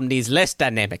 This album needs less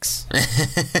dynamics.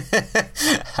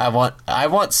 I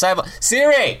want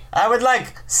Siri, I would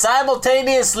like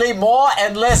simultaneously more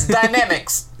and less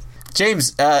dynamics.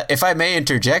 James, if I may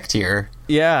interject here.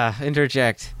 Yeah,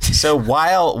 interject. So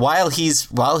while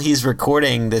he's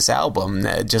recording this album,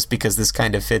 just because this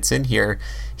kind of fits in here,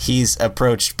 he's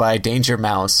approached by Danger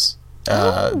Mouse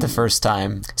the first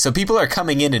time. So people are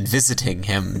coming in and visiting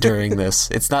him during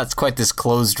this. It's not quite this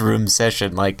closed room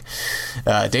session. Like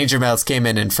Danger Mouse came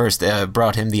in and first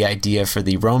brought him the idea for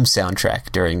the Rome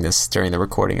soundtrack during the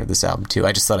recording of this album too.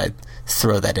 I just thought I'd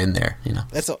throw that in there.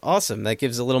 That's awesome. That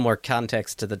gives a little more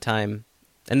context to the time.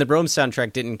 And the Rome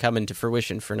soundtrack didn't come into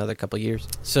fruition for another couple years.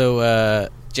 So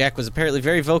Jack was apparently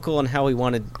very vocal on how he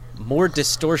wanted more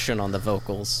distortion on the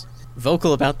vocals.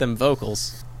 Vocal about them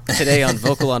vocals. Today on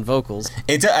Vocal on Vocals.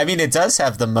 It does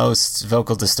have the most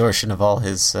vocal distortion of all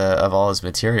his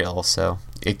material. So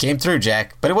it came through,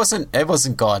 Jack. But it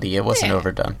wasn't gaudy. It wasn't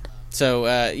overdone. So,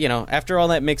 after all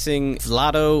that mixing,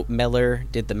 Vlado Meller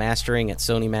did the mastering at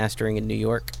Sony Mastering in New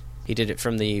York. He did it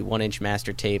from the 1-inch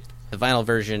master tape. The vinyl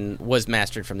version was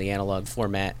mastered from the analog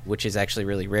format, which is actually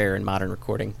really rare in modern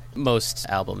recording. Most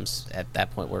albums at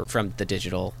that point were from the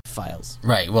digital files.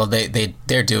 Right. Well,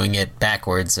 they're doing it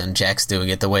backwards, and Jack's doing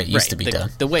it the way it used to be done.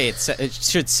 The way it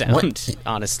should sound,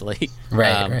 honestly.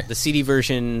 Right. The CD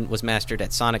version was mastered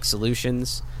at Sonic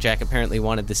Solutions. Jack apparently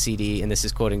wanted the CD, and this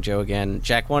is quoting Joe again,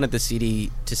 Jack wanted the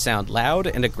CD to sound loud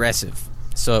and aggressive.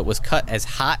 So it was cut as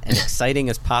hot and exciting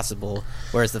as possible,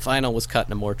 whereas the vinyl was cut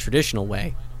in a more traditional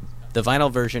way. The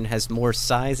vinyl version has more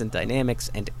size and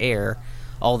dynamics and air,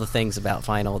 all the things about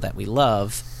vinyl that we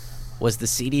love. Was the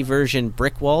CD version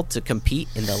brickwalled to compete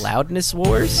in the loudness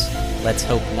wars? Let's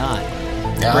hope not.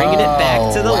 Bringing it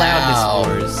back to the loudness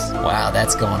wars. Wow,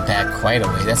 that's going back quite a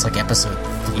way. That's like episode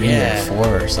 3 or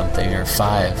 4 or something, or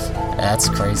 5. That's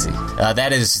crazy.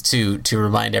 That is, to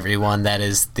remind everyone, that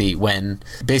is when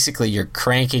basically you're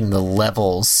cranking the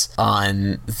levels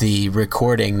on the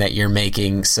recording that you're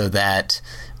making so that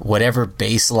whatever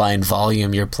baseline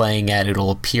volume you're playing at,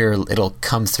 it'll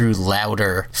come through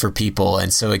louder for people.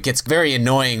 And so it gets very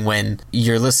annoying when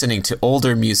you're listening to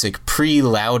older music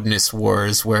pre-loudness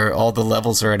wars where all the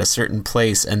levels are at a certain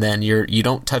place and then you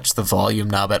don't touch the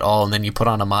volume knob at all, and then you put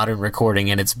on a modern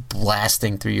recording and it's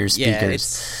blasting through your speakers. Yeah,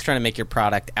 it's trying to make your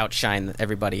product outshine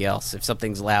everybody else. If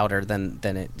something's louder, then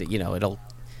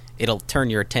it'll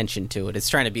turn your attention to it. It's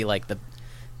trying to be like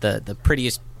the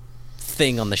prettiest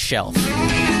thing on the shelf.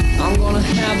 I'm gonna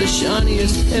have the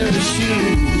shiniest pair of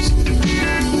shoes.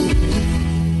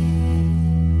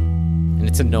 And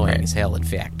it's annoying as hell, in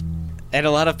fact. And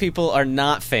a lot of people are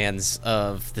not fans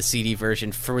of the CD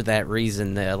version for that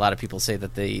reason. A lot of people say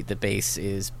that the bass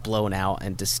is blown out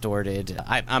and distorted.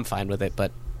 I'm fine with it,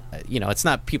 but, it's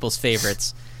not people's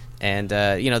favorites. And,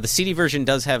 the CD version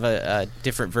does have a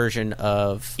different version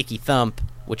of Icky Thump,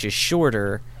 which is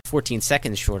shorter, 14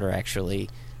 seconds shorter, actually,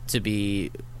 to be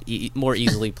more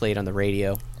easily played on the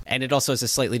radio. And it also has a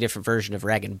slightly different version of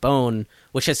Rag and Bone,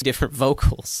 which has different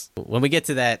vocals. When we get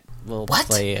to that, we'll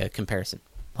play a comparison.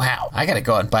 Wow, I gotta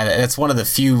go out and buy that. That's one of the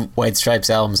few White Stripes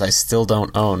albums I still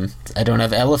don't own. I don't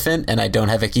have Elephant, and I don't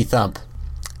have Icky Thump.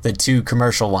 The two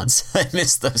commercial ones. I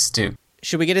missed those two.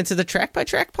 Should we get into the track by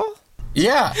track, Paul?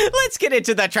 Yeah. Let's get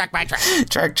into the track by track.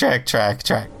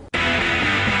 Track.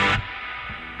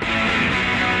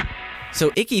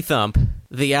 So Icky Thump,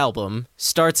 the album,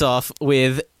 starts off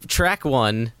with track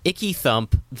 1, Icky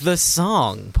Thump, the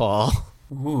song, Paul.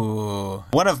 Ooh.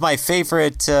 One of my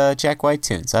favorite Jack White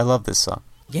tunes. I love this song.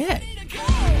 Yeah.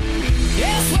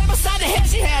 Yes, way beside the head,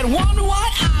 she had one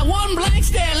white eye, one blank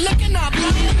stare, looking up,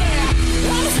 lying there.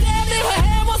 Understand if her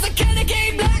hair was a candy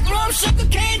cane, black rum, sugar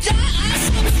cane, giant eye,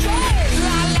 sugar straight.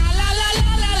 La la la la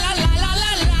la la la la la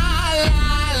la la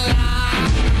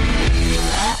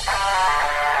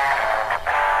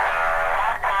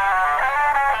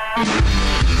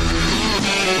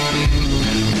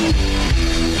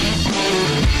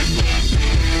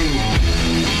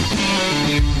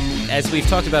As we've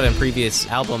talked about in previous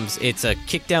albums, it's a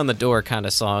kick down the door kind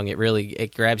of song.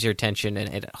 It grabs your attention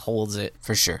and it holds it.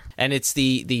 For sure. And it's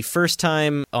the first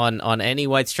time on any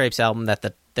White Stripes album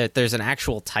that there's an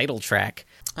actual title track.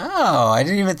 Oh, I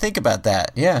didn't even think about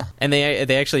that. Yeah. And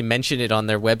they actually mentioned it on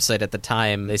their website at the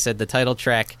time. They said the title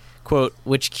track, quote,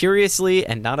 which curiously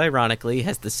and not ironically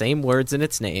has the same words in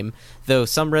its name, though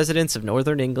some residents of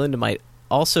northern England might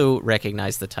also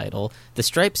recognize the title. The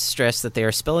Stripes stress that they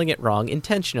are spelling it wrong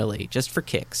intentionally, just for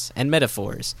kicks and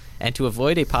metaphors, and to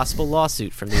avoid a possible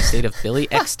lawsuit from the estate of Billy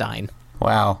Eckstein.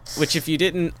 Wow. Which, if you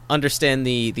didn't understand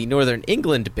the Northern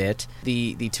England bit,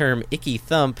 the term Icky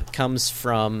Thump comes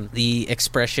from the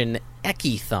expression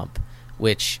Ecky Thump,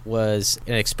 which was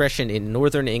an expression in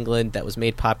Northern England that was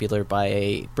made popular by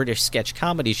a British sketch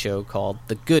comedy show called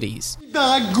The Goodies.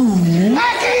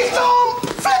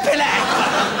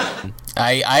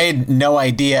 I had no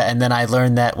idea, and then I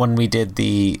learned that when we did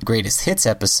the Greatest Hits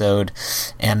episode,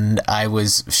 and I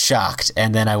was shocked.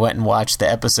 And then I went and watched the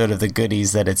episode of The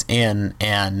Goodies that it's in,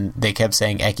 and they kept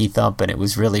saying Ecky Thump, and it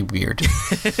was really weird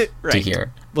to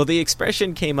hear. Well, the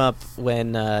expression came up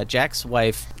when Jack's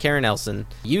wife, Karen Elson,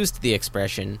 used the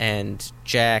expression, and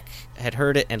Jack had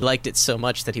heard it and liked it so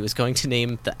much that he was going to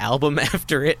name the album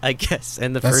after it, I guess.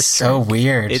 And That's first so track,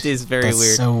 weird. It is very weird.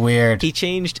 That's so weird. He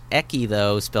changed Ecky,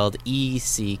 though, spelled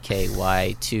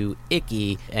E-C-K-Y, to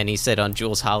Icky, and he said on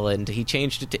Jules Holland, he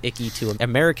changed it to Icky to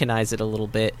Americanize it a little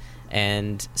bit,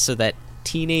 and so that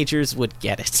teenagers would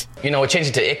get it. We changed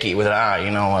it to Icky with an I,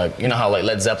 you know how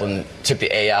Led Zeppelin took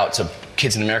the A out so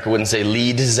kids in America wouldn't say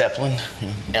Lead Zeppelin,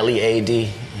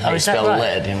 L-E-A-D, how you spell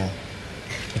lead,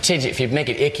 You change it, if you make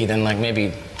it Icky, then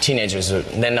maybe teenagers,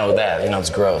 they know that, it's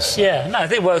gross. Yeah, no,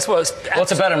 it works. Well,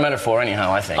 it's a better metaphor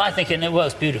anyhow, I think. I think it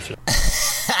works beautifully.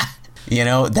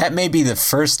 That may be the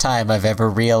first time I've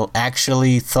ever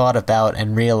actually thought about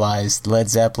and realized Led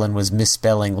Zeppelin was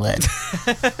misspelling lead.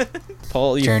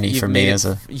 Paul, you've made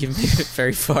it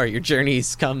very far. Your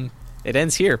journey's come. It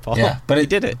ends here, Paul. Yeah, but you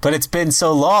did it. But it's been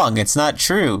so long. It's not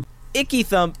true. Icky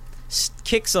Thump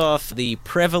kicks off the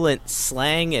prevalent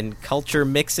slang and culture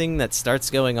mixing that starts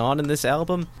going on in this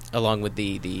album, along with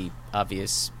the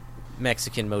obvious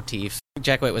Mexican motif.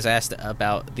 Jack White was asked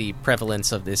about the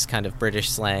prevalence of this kind of British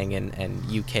slang and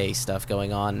UK stuff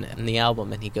going on in the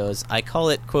album, and he goes, I call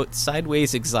it, quote,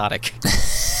 sideways exotic.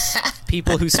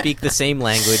 People who speak the same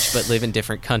language but live in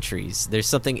different countries. There's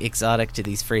something exotic to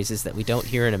these phrases that we don't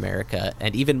hear in America,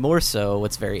 and even more so,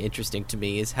 what's very interesting to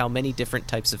me is how many different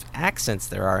types of accents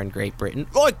there are in Great Britain.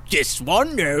 Like this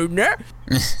one, no.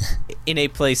 In a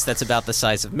place that's about the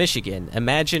size of Michigan.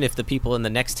 Imagine if the people in the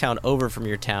next town over from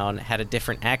your town had a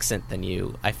different accent than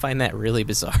you. I find that really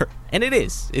bizarre. And it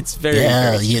is. It's very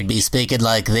Well, you'd be speaking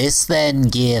like this then,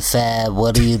 Gear Fab.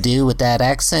 What do you do with that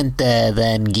accent there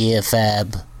then, Gear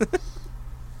Fab?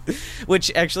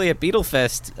 Which, actually, at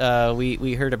Beatlefest,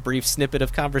 we heard a brief snippet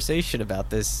of conversation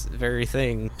about this very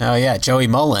thing. Oh, yeah, Joey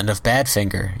Mullen of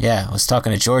Badfinger. Yeah, I was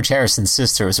talking to George Harrison's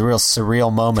sister. It was a real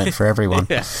surreal moment for everyone.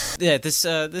 Yeah, this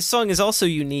song is also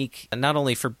unique, not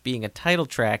only for being a title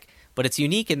track, but it's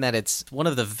unique in that it's one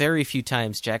of the very few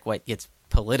times Jack White gets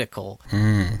political.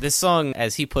 This song,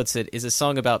 as he puts it, is a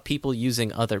song about people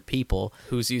using other people.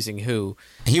 Who's using who?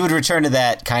 He would return to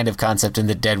that kind of concept in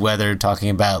the Dead Weather, talking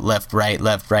about left,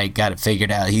 right, got it figured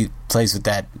out. He plays with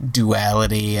that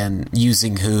duality and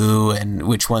using who and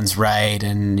which one's right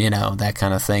and, you know, that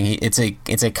kind of thing. It's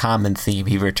a common theme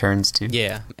he returns to.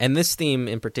 Yeah, and this theme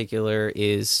in particular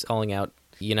is calling out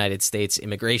United States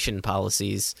immigration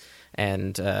policies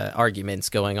and arguments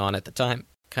going on at the time,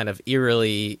 kind of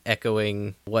eerily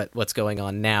echoing what's going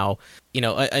on now. You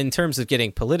know, in terms of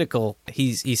getting political,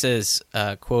 he says,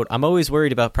 quote, "I'm always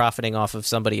worried about profiting off of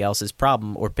somebody else's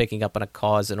problem or picking up on a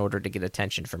cause in order to get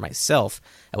attention for myself.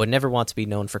 I would never want to be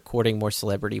known for courting more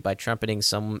celebrity by trumpeting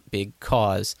some big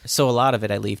cause, so a lot of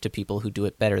it I leave to people who do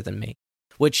it better than me."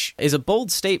 Which is a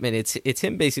bold statement. It's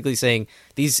him basically saying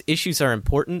these issues are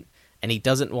important, and he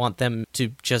doesn't want them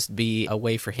to just be a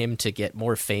way for him to get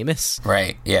more famous.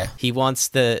 Right, yeah. He wants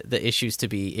the issues to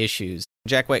be issues.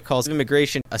 Jack White calls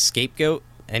immigration a scapegoat,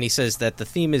 and he says that the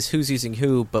theme is who's using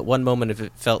who, but one moment of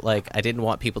it felt like I didn't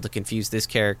want people to confuse this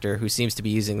character who seems to be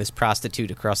using this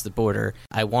prostitute across the border.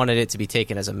 I wanted it to be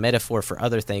taken as a metaphor for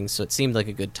other things, so it seemed like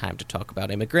a good time to talk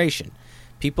about immigration.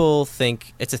 People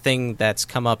think it's a thing that's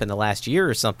come up in the last year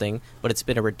or something, but it's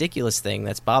been a ridiculous thing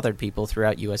that's bothered people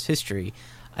throughout U.S. history.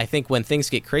 I think when things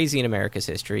get crazy in America's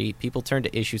history, people turn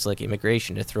to issues like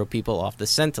immigration to throw people off the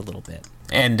scent a little bit.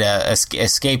 And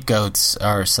scapegoats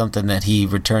are something that he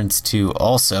returns to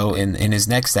also in his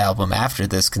next album after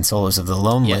this, Consolers of the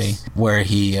Lonely, yes. Where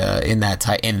he in that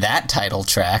title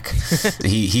track,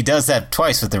 he does that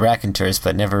twice with the Raconteurs,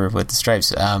 but never with the Stripes.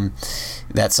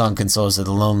 That song, Consolers of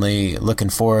the Lonely, looking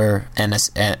for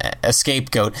a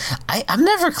scapegoat. I'm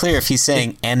never clear if he's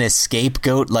saying an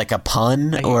scapegoat like a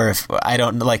pun, or if I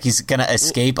don't like he's gonna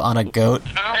escape on a goat.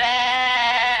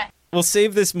 We'll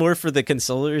save this more for the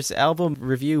Consolers album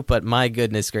review, but my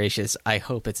goodness gracious, I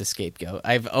hope it's a scapegoat.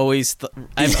 I've always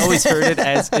heard it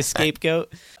as a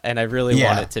scapegoat, and I really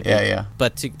want it to be. Yeah.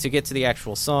 But to get to the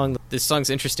actual song, this song's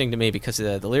interesting to me because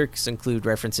the lyrics include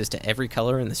references to every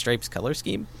color in the Stripes color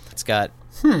scheme. It's got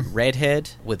redhead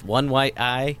with one white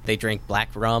eye. They drink black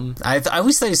rum. I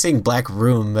always thought he was saying black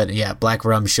room, but yeah, black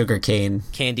rum, sugar cane,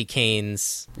 candy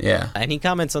canes. Yeah, and he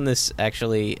comments on this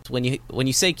actually. When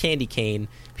you say candy cane,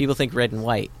 people think red and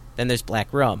white. Then there's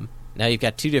black rum. Now you've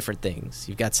got two different things.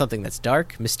 You've got something that's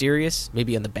dark, mysterious,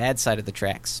 maybe on the bad side of the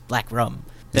tracks, black rum.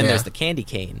 Then there's the candy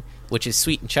cane, which is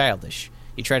sweet and childish.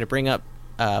 You try to bring up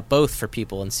both for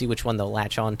people and see which one they'll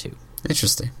latch on to.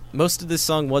 Interesting. Most of this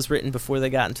song was written before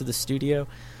they got into the studio,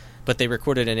 but they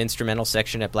recorded an instrumental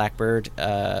section at Blackbird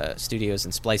Studios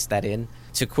and spliced that in.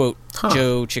 To quote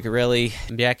Joe Ciccarelli,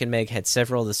 Jack and Meg had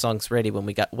several of the songs ready when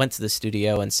we went to the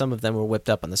studio, and some of them were whipped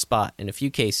up on the spot. In a few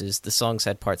cases, the songs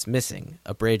had parts missing,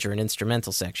 a bridge or an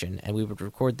instrumental section, and we would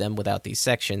record them without these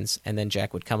sections, and then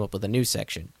Jack would come up with a new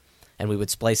section, and we would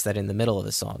splice that in the middle of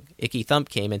the song. Icky Thump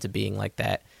came into being like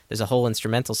that. There's a whole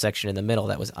instrumental section in the middle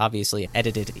that was obviously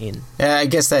edited in. Yeah, I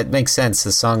guess that makes sense.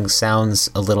 The song sounds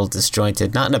a little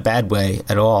disjointed, not in a bad way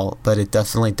at all, but it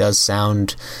definitely does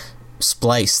sound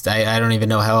spliced. I don't even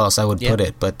know how else I would put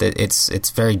it, but it's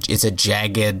a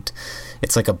jagged,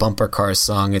 it's like a bumper car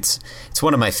song. It's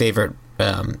one of my favorite,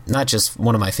 not just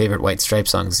one of my favorite White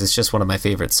Stripes songs, it's just one of my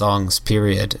favorite songs,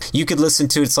 period. You could listen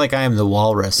to, it's like I Am the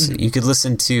Walrus. Mm-hmm. You could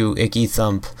listen to Icky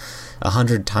Thump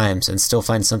 100 times and still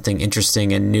find something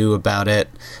interesting and new about it,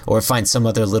 or find some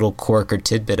other little quirk or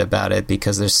tidbit about it,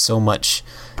 because there's so much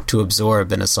to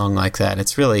absorb in a song like that.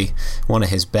 It's really one of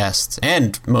his best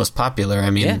and most popular.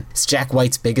 I mean, it's Jack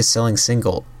White's biggest selling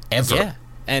single ever. Yeah,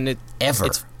 and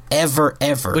ever.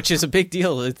 Which is a big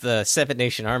deal with the Seven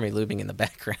Nation Army looming in the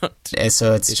background.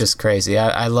 So it's just crazy.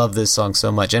 I love this song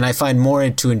so much, and I find more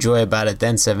to enjoy about it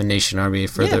than Seven Nation Army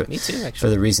for me too, actually. For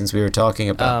the reasons we were talking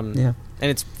about. And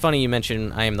it's funny you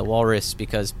mention I Am the Walrus,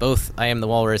 because both I Am the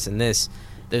Walrus and this,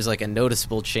 there's like a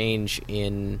noticeable change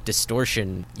in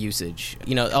distortion usage.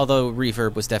 You know, although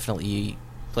reverb was definitely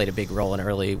played a big role in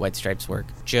early White Stripes work.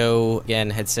 Joe,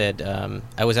 again, had said,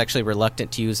 I was actually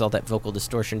reluctant to use all that vocal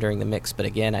distortion during the mix, but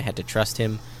again, I had to trust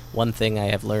him. One thing I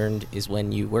have learned is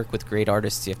when you work with great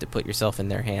artists, you have to put yourself in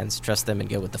their hands, trust them, and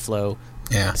go with the flow.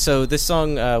 Yeah. So this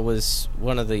song was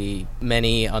one of the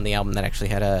many on the album that actually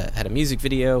had a music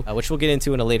video, which we'll get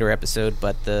into in a later episode,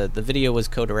 but the video was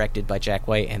co-directed by Jack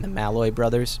White and the Malloy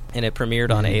brothers, and it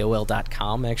premiered on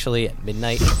AOL.com, actually, at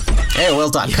midnight.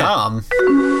 AOL.com?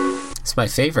 Yeah. It's my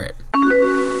favorite.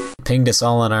 Pinged us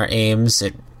all on our AIMs.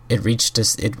 It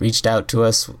reached out to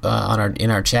us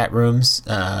in our chat rooms.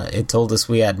 It told us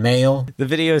we had mail. The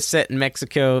video is set in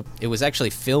Mexico. It was actually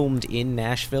filmed in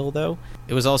Nashville, though.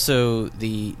 It was also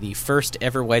the first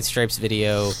ever White Stripes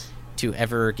video to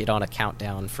ever get on a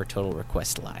countdown for Total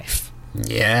Request Live.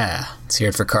 Yeah, let's hear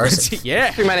it for Carson.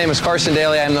 Yeah. My name is Carson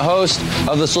Daly. I'm the host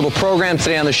of this little program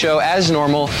today on the show. As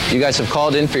normal, you guys have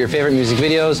called in for your favorite music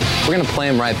videos. We're going to play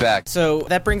them right back. So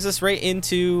that brings us right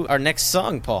into our next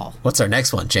song, Paul. What's our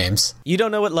next one, James? You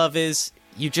Don't Know What Love Is,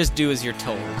 You Just Do As You're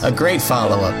Told. A great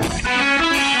follow-up.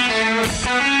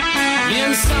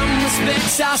 In some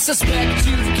respects, I suspect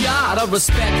you've got a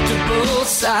respectable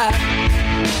side.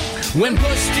 When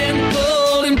pushed and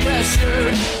pulled and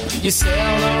pressured, you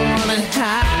seldom run and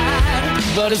hide.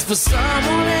 But it's for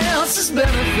someone else's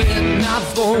benefit, not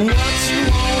for what you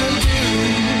want to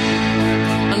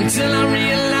do. Until I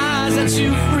realize that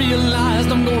you've realized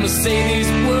I'm gonna say these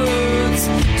words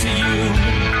to you.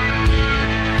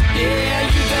 Yeah,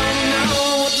 you don't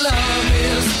know what love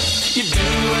is. You do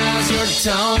as you're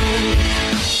told.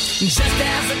 Just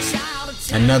as a child.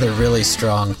 Another really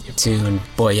strong tune.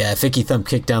 Boy, yeah, if Icky Thump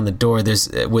Kicked Down the Door, there's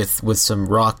with some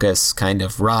raucous kind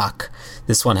of rock.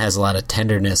 This one has a lot of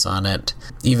tenderness on it,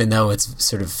 even though it's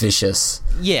sort of vicious.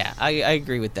 Yeah, I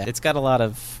agree with that. It's got a lot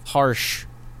of harsh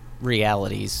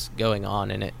realities going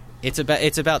on in it. It's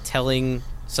about telling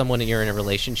someone you're in a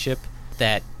relationship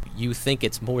that you think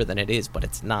it's more than it is, but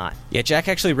it's not. Yeah, Jack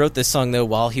actually wrote this song, though,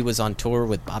 while he was on tour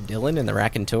with Bob Dylan and the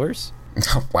Raconteurs.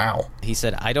 Wow. He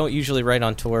said, I don't usually write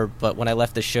on tour, but when I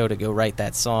left the show to go write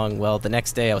that song, well, the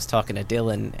next day I was talking to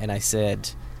Dylan, and I said,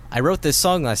 I wrote this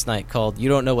song last night called You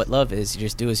Don't Know What Love Is, You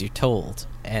Just Do As You're Told.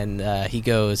 And he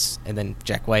goes, and then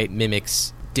Jack White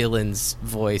mimics Dylan's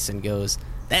voice and goes,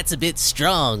 that's a bit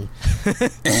strong.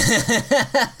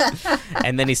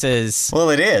 And then he says... Well,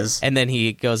 it is. And then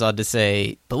he goes on to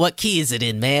say, but what key is it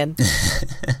in, man?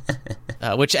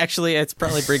 Which actually, it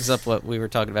probably brings up what we were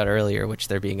talking about earlier, which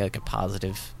there being like a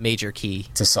positive major key.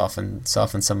 To soften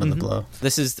some of the blow.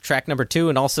 This is track number 2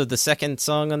 and also the second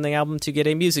song on the album to get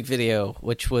a music video,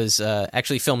 which was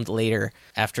actually filmed later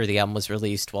after the album was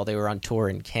released while they were on tour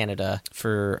in Canada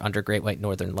for Under Great White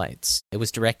Northern Lights. It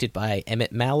was directed by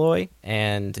Emmett Malloy,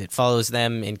 and it follows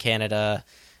them in Canada.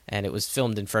 And it was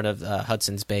filmed in front of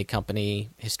Hudson's Bay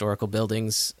Company historical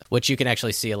buildings, which you can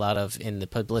actually see a lot of in the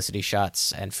publicity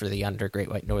shots. And for the Under Great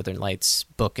White Northern Lights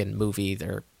book and movie,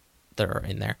 they're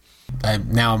in there.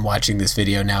 Now I'm watching this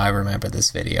video. Now I remember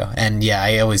this video. And yeah,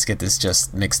 I always get this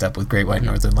just mixed up with Great White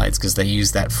Northern Lights because they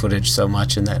use that footage so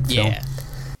much in that film. Yeah.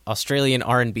 Australian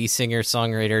R&B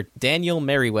singer-songwriter Daniel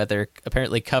Merriweather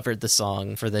apparently covered the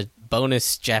song for the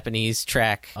bonus Japanese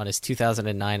track on his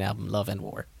 2009 album Love and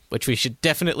War, which we should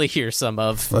definitely hear some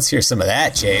of. Let's hear some of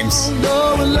that, James. You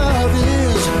know what love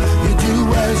is, you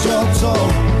do as you're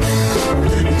told.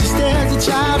 Just as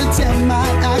a child, it's in my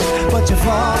act, but you're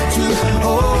far too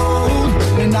old.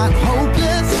 You're not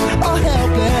hopeless or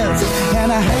helpless,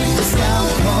 and I hate to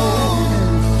sound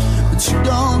cold, but you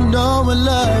don't know what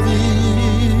love is.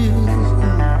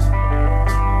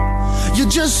 You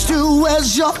just do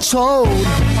as you're told.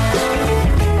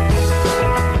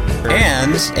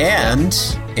 And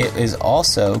it is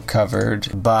also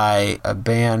covered by a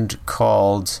band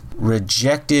called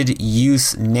Rejected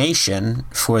Youth Nation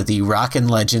for the Rockin'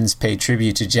 Legends Pay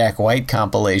Tribute to Jack White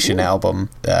compilation album,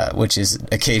 which is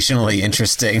occasionally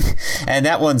interesting. And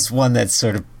that one's one that's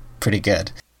sort of pretty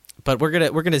good. But we're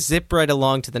gonna zip right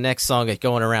along to the next song at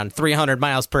going around 300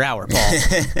 miles per hour,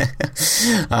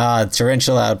 Paul.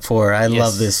 Torrential Outpour. I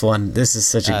love this one. This is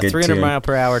such a good 300 tune. mile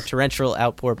per hour. Torrential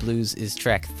Outpour Blues is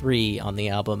track 3 on the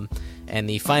album, and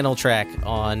the final track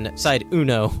on side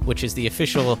Uno, which is the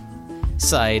official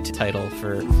side title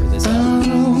for this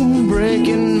album. I'm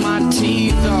breaking my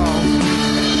teeth off,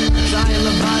 trying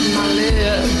to bite my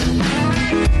lip.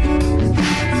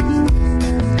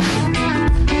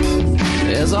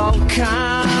 There's all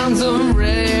kinds of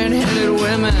red-headed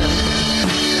women,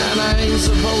 and I ain't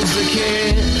supposed to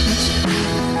care.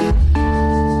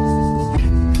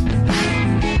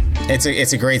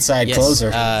 It's a great side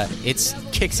closer. It's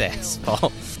kicks ass,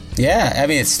 Paul. Yeah, I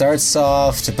mean, it starts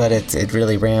soft, but it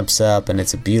really ramps up, and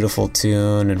it's a beautiful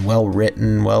tune and well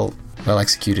written, well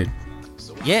executed.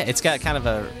 Yeah, it's got kind of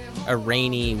a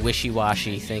rainy,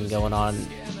 wishy-washy thing going on.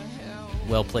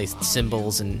 Well-placed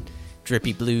cymbals and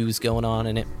drippy blues going on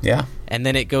in it. Yeah. And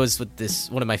then it goes with this,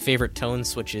 one of my favorite tone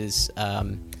switches,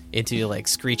 into like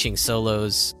screeching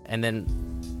solos, and then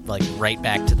like right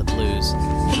back to the blues.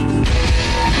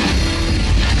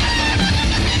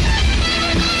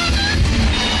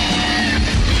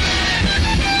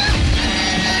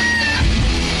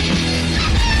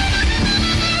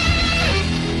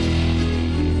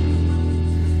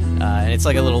 And it's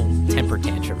like a little temper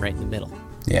tantrum right in the middle.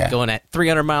 Yeah. Going at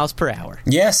 300 miles per hour.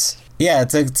 Yes. Yeah,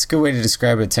 it's a good way to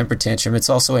describe it, temper tantrum. It's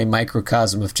also a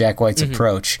microcosm of Jack White's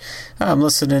approach. I'm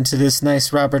listening to this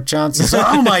nice Robert Johnson song.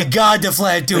 Oh my God, the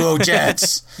Flat Duo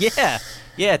Jets! Yeah,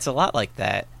 it's a lot like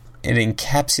that. It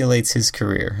encapsulates his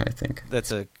career, I think.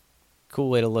 That's a cool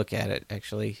way to look at it,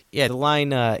 actually. Yeah, the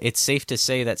line, it's safe to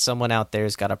say that someone out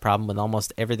there's got a problem with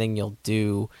almost everything you'll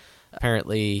do.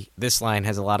 Apparently, this line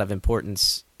has a lot of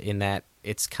importance in that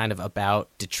it's kind of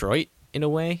about Detroit, in a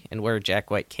way, and where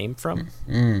Jack White came from.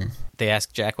 They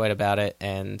ask Jack White about it,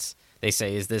 and they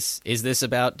say, is this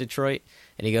about Detroit?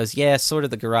 And he goes, yeah, sort of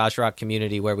the garage rock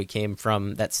community where we came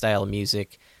from, that style of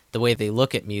music. The way they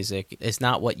look at music is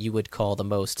not what you would call the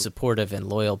most supportive and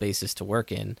loyal basis to work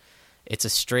in. It's a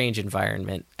strange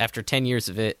environment. After 10 years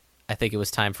of it, I think it was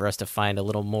time for us to find a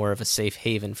little more of a safe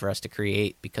haven for us to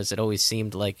create, because it always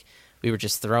seemed like we were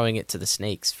just throwing it to the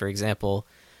snakes. For example,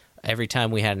 every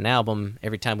time we had an album,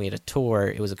 every time we had a tour,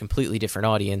 it was a completely different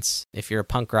audience. If you're a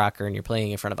punk rocker and you're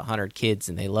playing in front of 100 kids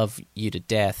and they love you to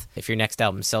death, if your next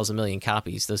album sells 1 million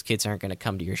copies, those kids aren't going to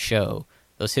come to your show.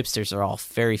 Those hipsters are all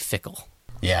very fickle.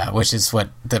 Yeah, which is what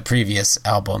the previous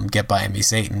album, Get By Me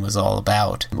Satan, was all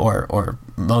about, or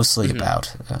mostly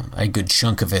about. A good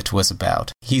chunk of it was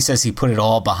about. He says he put it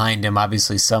all behind him.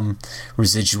 Obviously, some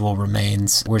residual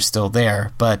remains were still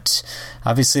there, but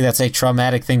obviously that's a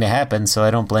traumatic thing to happen, so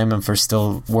I don't blame him for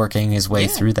still working his way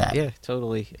through that. Yeah,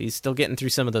 totally. He's still getting through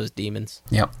some of those demons.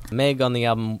 Yep. Meg on the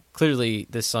album, clearly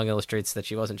this song illustrates that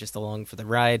she wasn't just along for the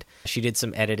ride. She did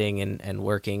some editing and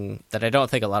working that I don't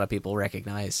think a lot of people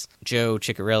recognize. Joe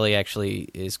Ciccarelli actually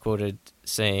is quoted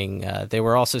saying, there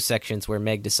were also sections where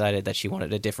Meg decided that she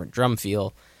wanted a different drum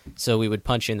feel, so we would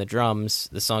punch in the drums.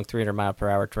 The song 300 Mile Per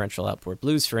Hour Torrential Outboard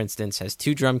Blues, for instance, has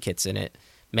 2 drum kits in it.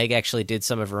 Meg actually did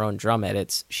some of her own drum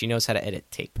edits. She knows how to edit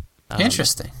tape.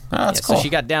 Interesting. Oh, that's cool. So she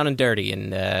got down and dirty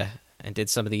and did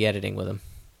some of the editing with him.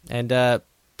 And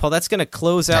Paul, that's going to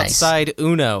close outside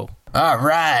Uno. All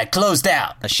right, closed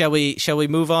out. Shall we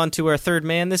move on to our third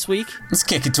man this week? Let's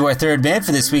kick it to our third man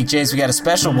for this week, James. We got a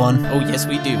special one. Oh, yes,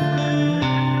 we do.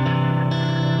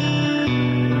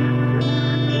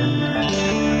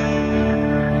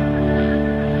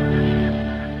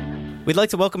 We'd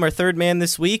like to welcome our third man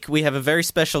this week. We have a very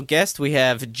special guest. We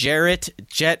have Jarrett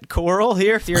Jet Coral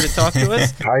here to talk to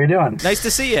us. How are you doing? Nice to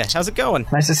see you. How's it going?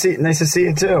 Nice to see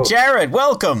you too. Jarrett,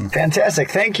 welcome. Fantastic.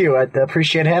 Thank you. I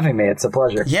appreciate having me. It's a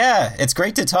pleasure. Yeah, it's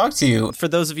great to talk to you. For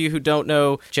those of you who don't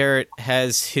know, Jarrett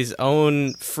has his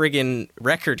own friggin'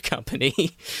 record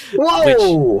company.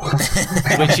 Whoa!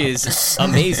 which is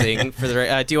amazing. For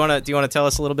the do you want to tell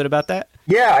us a little bit about that?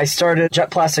 Yeah, I started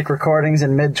Jet Plastic Recordings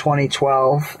in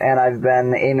mid-2012, and I've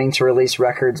been aiming to release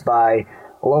records by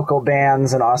local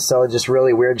bands and also just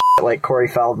really weird shit like Corey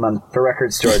Feldman for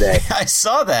Record Store Day. I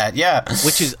saw that, yeah.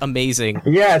 Which is amazing.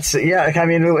 Yeah, I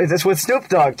mean, it's with Snoop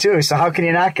Dogg, too, so how can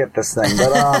you not get this thing?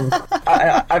 But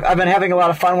I've been having a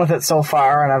lot of fun with it so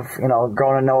far, and I've,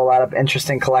 grown to know a lot of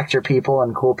interesting collector people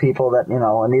and cool people that,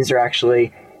 and these are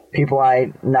actually people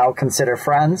I now consider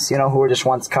friends, who were just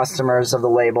once customers of the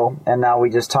label, and now we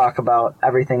just talk about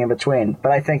everything in between.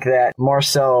 But I think that more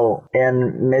so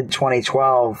in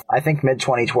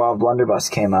mid-2012, Blunderbuss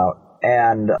came out,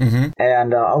 and a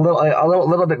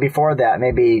little bit before that,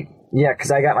 maybe. Yeah,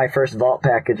 because I got my first vault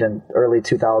package in early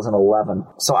 2011.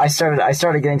 So I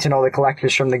started getting to know the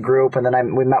collectors from the group, and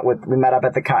then we met up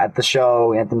at the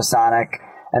show at the Masonic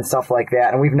and stuff like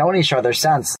that, and we've known each other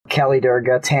since. Kelly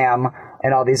Durga, Tam,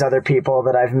 and all these other people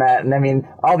that I've met, and I mean,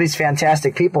 all these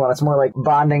fantastic people, and it's more like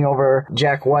bonding over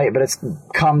Jack White, but it's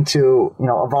come to,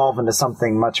 evolve into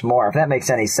something much more, if that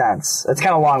makes any sense. It's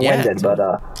kind of long-winded, but...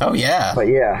 oh, yeah. But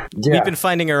yeah. We've been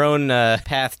finding our own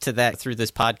path to that through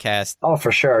this podcast. Oh,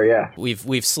 for sure, yeah.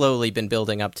 We've slowly been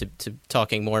building up to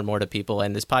talking more and more to people,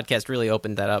 and this podcast really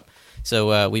opened that up.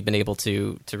 So we've been able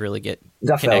to really get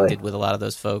connected with a lot of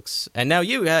those folks. And now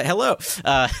you, hello.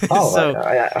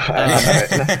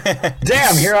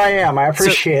 Damn, here I am. I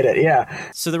appreciate it,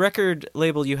 yeah. So the record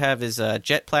label you have is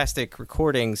Jet Plastic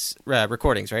Recordings,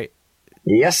 right?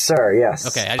 Yes, sir, yes.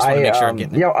 Okay, I just want to make sure I'm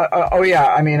getting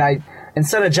it.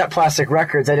 Instead of Jet Plastic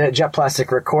Records, I did Jet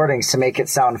Plastic Recordings to make it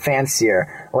sound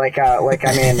fancier. If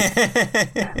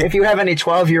you have any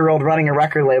 12-year-old running a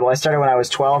record label, I started when I was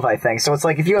 12, I think. So it's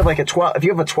like if you have a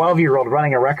 12-year-old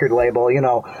running a record label,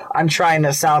 I'm trying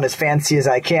to sound as fancy as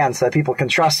I can so that people can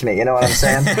trust me. You know what I'm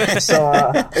saying? So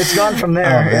it's gone from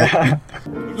there.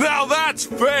 Now that's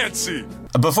fancy.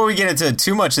 Before we get into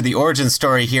too much of the origin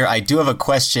story here, I do have a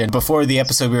question. Before the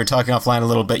episode, we were talking offline a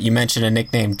little bit. You mentioned a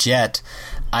nickname, Jet.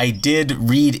 I did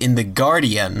read in The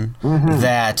Guardian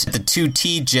that the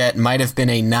 2T Jet might have been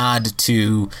a nod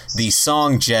to the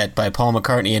song Jet by Paul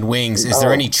McCartney and Wings. Is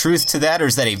there any truth to that, or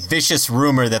is that a vicious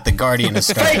rumor that The Guardian has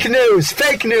started?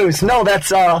 Fake news. No,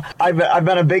 that's I've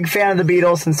been a big fan of the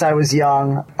Beatles since I was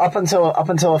young. Up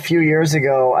until a few years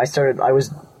ago, I'm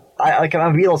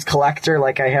a Beatles collector.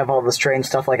 Like, I have all the strange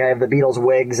stuff. Like, I have the Beatles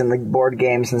wigs and the board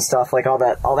games and stuff, like all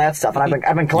that stuff. And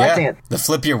I've been collecting it. The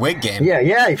flip your wig game.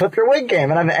 Yeah, you flip your wig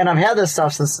game. And I've had this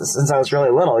stuff since I was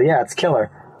really little. Yeah, it's killer.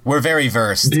 We're very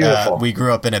versed. Beautiful. We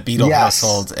grew up in a Beatle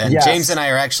household. And James and I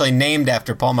are actually named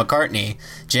after Paul McCartney.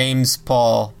 James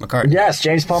Paul McCartney. Yes,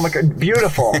 James Paul McCartney.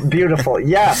 Beautiful.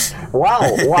 Yes.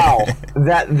 Wow.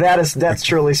 That's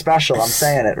truly special. I'm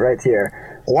saying it right here.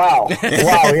 Wow,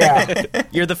 yeah.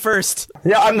 You're the first.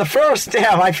 Yeah, I'm the first.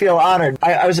 Damn, I feel honored.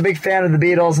 I was a big fan of the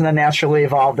Beatles and then naturally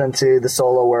evolved into the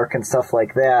solo work and stuff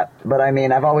like that. But I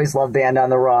mean, I've always loved Band on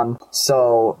the Run.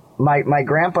 So my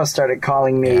grandpa started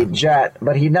calling me Jet,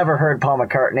 but he'd never heard Paul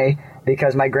McCartney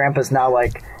because my grandpa's now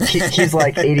like, he's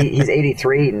like 80, he's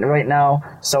 83 right now.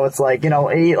 So it's like,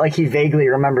 he vaguely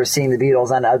remembers seeing the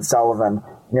Beatles on Ed Sullivan.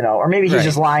 Or maybe he's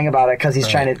just lying about it because he's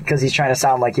trying to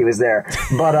sound like he was there.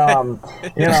 But I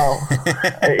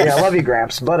love you,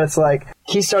 Gramps. But it's like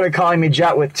he started calling me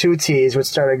Jet with 2 T's, which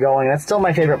started going. That's still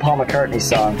my favorite Paul McCartney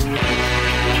song.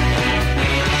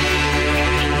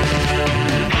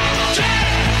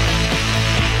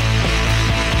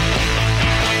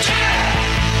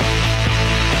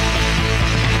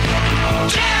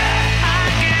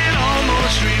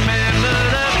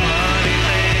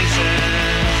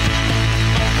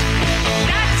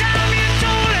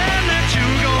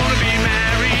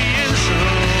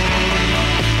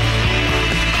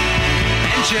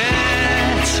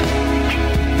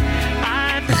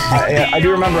 I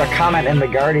do remember a comment in The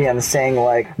Guardian saying,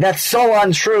 like, that's so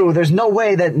untrue. There's no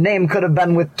way that name could have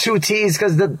been with 2 T's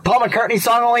because the Paul McCartney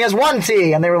song only has 1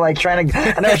 T. And they were like trying to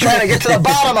get to the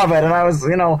bottom of it. And I was,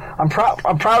 I'm proud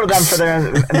of them for their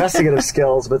investigative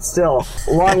skills, but still,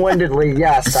 long-windedly,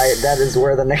 yes, that is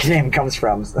where the nickname comes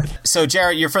from. So,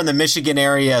 Jarrett, you're from the Michigan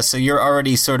area, so you're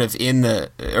already sort of in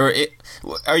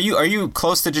are you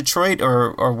close to Detroit,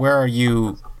 or where are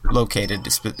you located?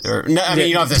 Or no, I mean,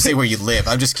 you don't have to say where you live.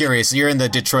 I'm just curious. You're in the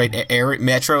Detroit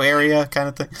metro area kind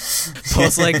of thing?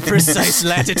 Pulse like precise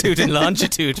latitude and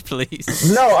longitude,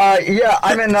 please. No,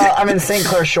 I'm in St.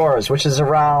 Clair Shores, which is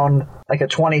around like a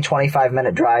 20-25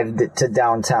 minute drive to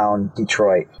downtown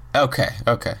Detroit. Okay.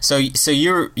 So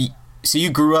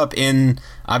you grew up in,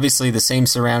 obviously, the same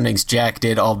surroundings Jack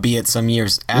did, albeit some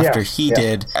years after he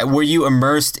did. Were you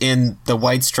immersed in the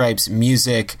White Stripes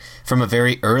music from a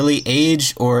very early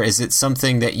age, or is it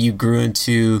something that you grew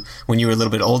into when you were a little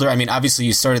bit older? I mean, obviously,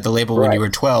 you started the label when you were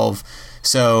 12,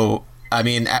 so... I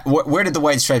mean, where did the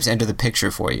White Stripes enter the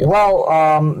picture for you? Well,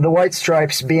 the White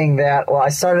Stripes being that, I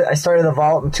started the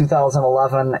Vault in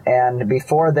 2011, and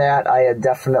before that, I had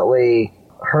definitely...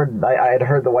 I had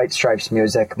heard the White Stripes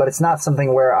music, but it's not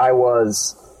something where I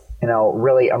was,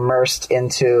 really immersed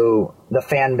into the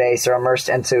fan base or immersed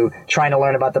into trying to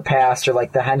learn about the past or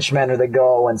like the Henchmen or the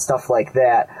Go and stuff like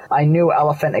that. I knew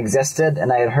Elephant existed,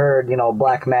 and I had heard,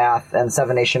 Black Math and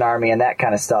Seven Nation Army and that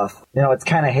kind of stuff. It's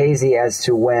kind of hazy as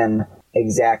to when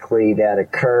exactly that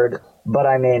occurred, but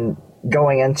I mean,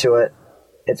 going into it,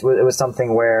 it was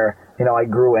something where, I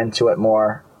grew into it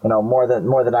more. More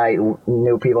than I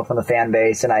knew people from the fan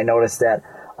base, and I noticed that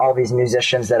all these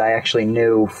musicians that I actually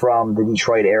knew from the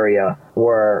Detroit area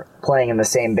were playing in the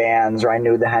same bands, or I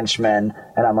knew the Henchmen,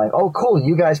 and I'm like, oh, cool,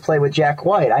 you guys play with Jack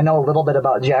White. I know a little bit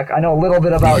about Jack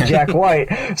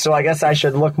White, so I guess I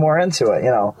should look more into it,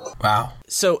 Wow.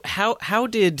 So how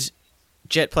did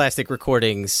Jet Plastic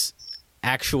Recordings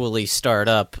actually start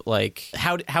up? Like,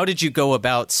 how did you go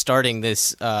about starting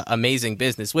this amazing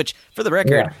business, which, for the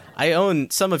record, I own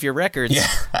some of your records. Yeah,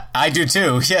 I do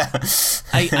too. Yeah.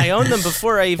 I owned them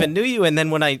before I even knew you, and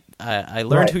then when I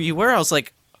learned who you were, I was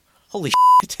like, holy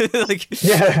shit.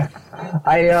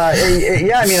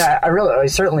 I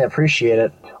certainly appreciate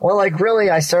it. Well,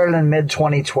 I started in mid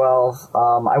 2012.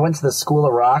 I went to the School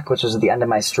of Rock, which was at the end of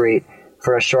my street,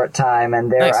 for a short time,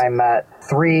 and there I met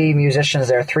 3 musicians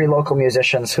there, 3 local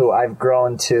musicians who I've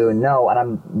grown to know,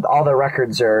 and all their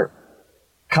records are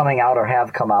coming out or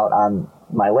have come out on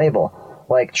my label.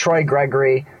 Like Troy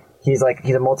Gregory, he's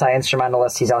a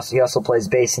multi-instrumentalist. He also plays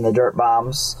bass in the Dirt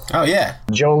Bombs. Oh yeah.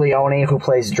 Joe Leone, who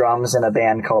plays drums in a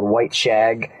band called White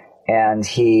Shag, and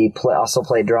he also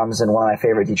played drums in one of my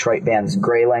favorite Detroit bands,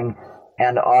 Grayling,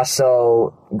 and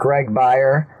also Greg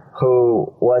Beyer,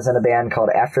 who was in a band called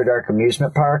After Dark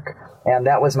Amusement Park, and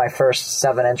that was my first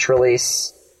 7-inch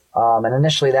release. And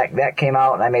initially that came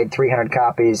out, and I made 300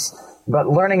 copies. But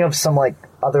learning of some like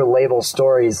other label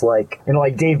stories, like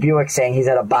like Dave Buick saying he's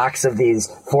had a box of these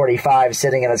 45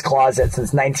 sitting in his closet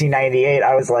since 1998.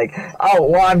 I was like, oh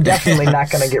well, I'm definitely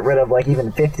not going to get rid of like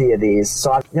even 50 of these.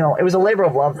 So it was a labor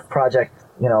of love project,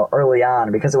 early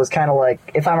on, because it was kind of like,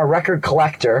 if I'm a record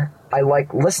collector, I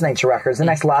like listening to records. The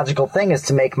next logical thing is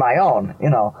to make my own,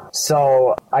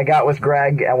 So I got with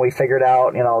Greg and we figured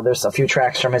out, there's a few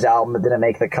tracks from his album that didn't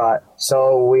make the cut.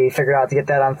 So we figured out to get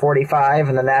that on 45,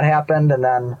 and then that happened, and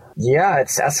then, yeah,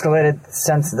 it's escalated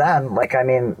since then. Like, I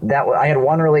mean, I had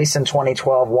one release in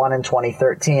 2012, one in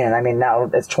 2013, and I mean, now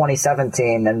it's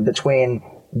 2017, and between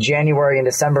January and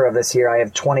December of this year, I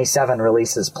have 27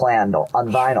 releases planned on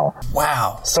vinyl.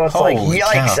 Wow. So it's like,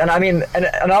 yikes. Cow. And I mean,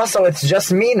 and also it's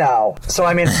just me now. So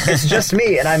I mean, it's just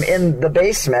me, and I'm in the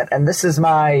basement, and this is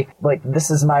my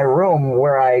room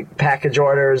where I package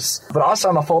orders, but also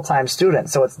I'm a full-time student,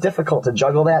 so it's difficult to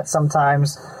juggle that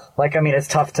sometimes. Like, I mean, it's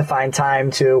tough to find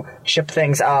time to ship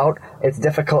things out. It's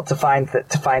difficult to find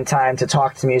time to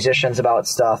talk to musicians about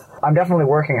stuff. I'm definitely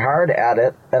working hard at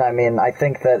it, and I mean, I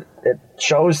think that it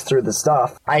shows through the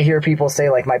stuff. I hear people say,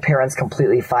 like, my parents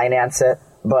completely finance it,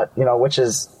 but, which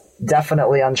is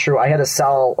definitely untrue. I had to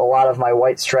sell a lot of my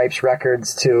White Stripes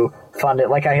records to fund it.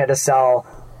 Like, I had to sell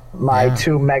my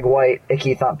 2 Meg White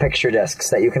Icky Thump picture discs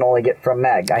that you can only get from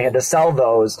Meg. I had to sell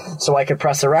those so I could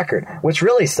press a record, which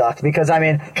really sucked because I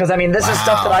mean this is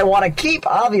stuff that I want to keep,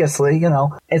 obviously,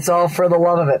 It's all for the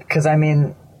love of it, because I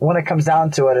mean, when it comes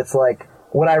down to it, it's like,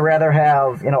 would I rather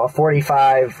have, a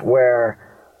 45 where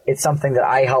it's something that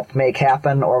I helped make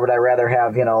happen, or would I rather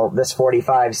have, this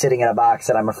 45 sitting in a box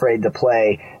that I'm afraid to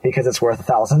play because it's worth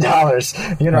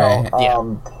 $1,000, Right.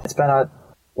 Yeah. It's been a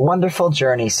wonderful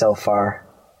journey so far.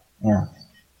 Yeah.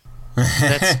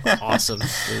 That's awesome,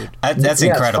 dude. That's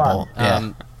incredible.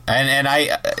 Yeah. And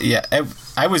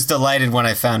I was delighted when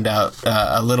I found out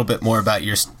a little bit more about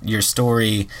your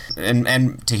story,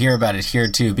 and to hear about it here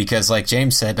too, because like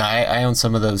James said, I own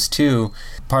some of those too.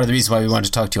 Part of the reason why we wanted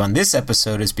to talk to you on this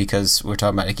episode is because we're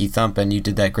talking about Icky Thump, and you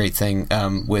did that great thing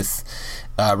with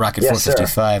Rocket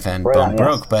 455 and right Bone on,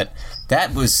 Broke. But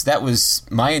that was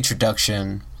my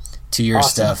introduction to your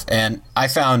stuff, and I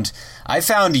found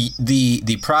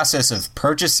the process of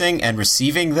purchasing and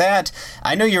receiving that.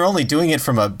 I know you're only doing it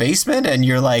from a basement and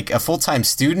you're like a full-time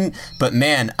student, but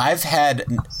man, I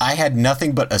had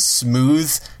nothing but a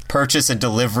smooth purchase and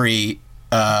delivery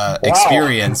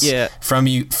experience from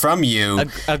you.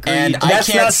 Agreed. And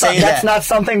that's not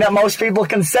something that most people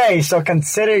can say, so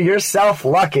consider yourself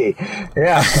lucky.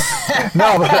 Yeah.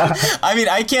 No, but I mean,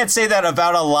 I can't say that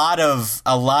about a lot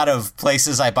of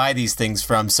places I buy these things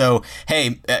from. So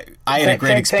hey, I had a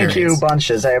great experience. Thank you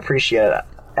bunches. I appreciate it.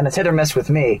 And it's hit or miss with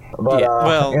me, but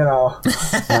well,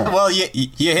 you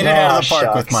hit it out of the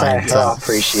park with mine. I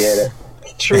appreciate it.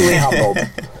 Truly humbled.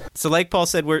 So like Paul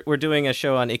said, we're doing a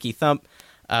show on Icky Thump,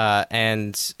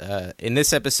 and in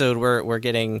this episode we're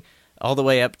getting all the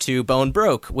way up to Bone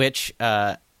Broke, which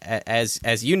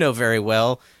as you know very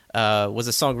well, was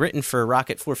a song written for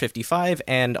Rocket 455,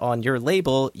 and on your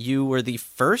label you were the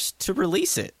first to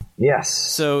release it. Yes.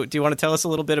 So do you want to tell us a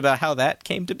little bit about how that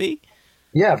came to be?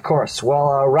 Yeah, of course.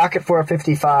 Well, Rocket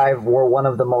 455 were one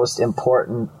of the most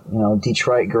important,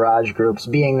 Detroit garage groups,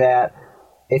 being that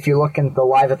if you look in the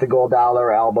Live at the Gold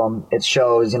Dollar album, it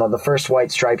shows, the first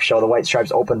White Stripes show, the White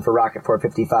Stripes opened for Rocket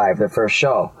 455, their first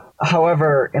show.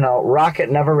 However,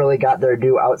 Rocket never really got their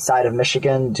due outside of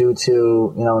Michigan due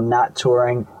to, not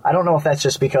touring. I don't know if that's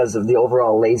just because of the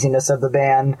overall laziness of the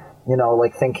band,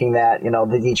 like thinking that,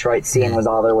 the Detroit scene was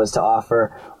all there was to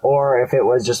offer, or if it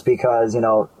was just because,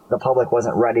 the public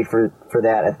wasn't ready for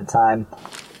that at the time.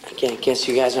 I guess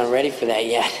you guys aren't ready for that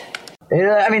yet.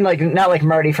 I mean, like, not like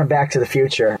Marty from Back to the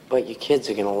Future. But your kids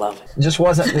are gonna love it. Just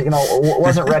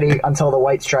wasn't ready until the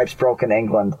White Stripes broke in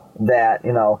England. That,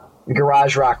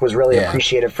 garage rock was really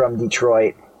appreciated from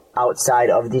Detroit, outside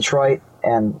of Detroit,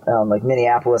 and like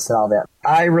Minneapolis and all that.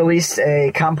 I released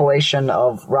a compilation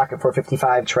of Rocket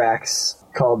 455 tracks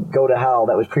called Go to Hell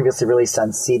that was previously released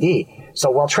on CD.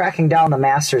 So while tracking down the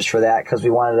masters for that, because we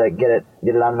wanted to get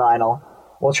it on vinyl,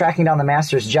 while tracking down the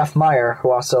masters, Jeff Meyer,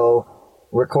 who also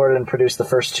recorded and produced the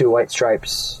first 2 White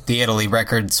Stripes. The Italy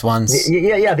Records ones?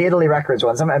 Yeah, the Italy Records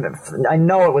ones. I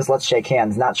know it was Let's Shake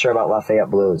Hands, not sure about Lafayette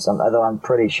Blues, although I'm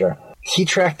pretty sure. He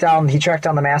tracked down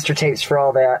the master tapes for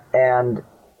all that, and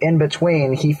in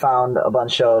between he found a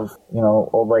bunch of,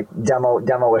 old like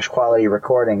demo-ish quality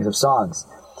recordings of songs.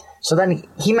 So then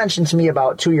he mentioned to me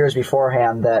about 2 years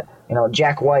beforehand that,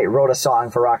 Jack White wrote a song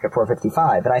for Rocket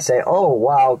 455. And I say, oh,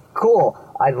 wow, cool.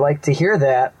 I'd like to hear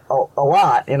that a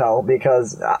lot,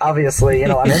 because obviously,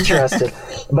 I'm interested.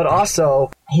 But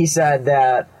also, he said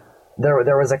that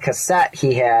there was a cassette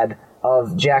he had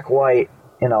of Jack White,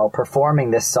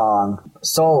 performing this song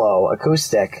solo,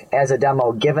 acoustic, as a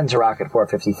demo given to Rocket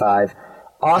 455.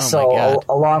 Also,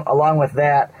 along with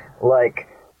that,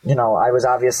 I was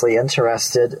obviously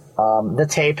interested. The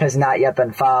tape has not yet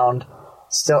been found.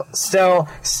 Still looking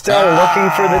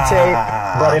for the tape.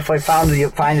 But if I find it,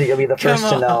 you'll be the first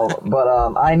to know. But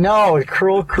I know,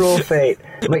 cruel fate.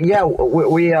 But yeah,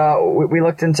 we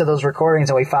looked into those recordings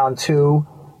and we found two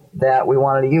that we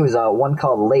wanted to use. One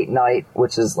called Late Night,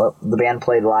 which is the band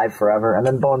played live forever, and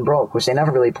then Bone Broke, which they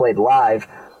never really played live.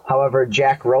 However,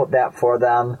 Jack wrote that for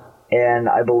them in,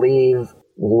 I believe,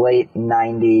 late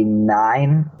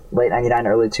 99,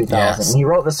 early 2000. Yes. And he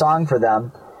wrote the song for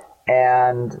them,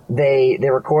 and they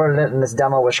recorded it in this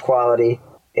demo-ish quality.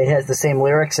 It has the same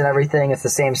lyrics and everything. It's the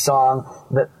same song.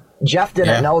 But Jeff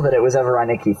didn't know that it was ever on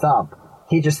Icky Thump.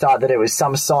 He just thought that it was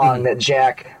some song that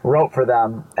Jack wrote for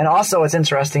them. And also it's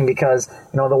interesting because,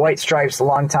 the White Stripes, the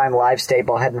longtime live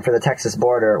staple heading for the Texas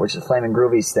border, which is Flamin'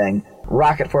 Groovy's thing,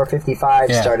 Rocket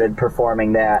 455 started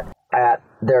performing that at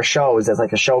their shows as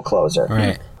like a show closer.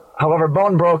 Right. However,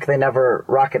 Bone Broke,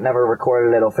 Rocket never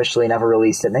recorded it officially, never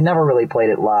released it, and they never really played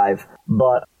it live.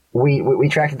 But we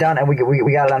tracked it down and we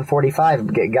got it on 45,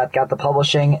 got the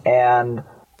publishing, and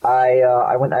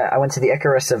I went to the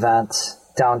Icarus event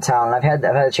downtown, and I've had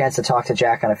a chance to talk to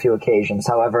Jack on a few occasions.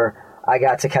 However, I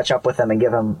got to catch up with him and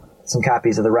give him some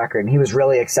copies of the record, and he was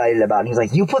really excited about it. He was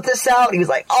like, "You put this out?" He was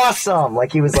like, "Awesome!"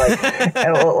 He was like,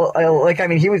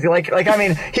 he was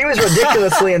he was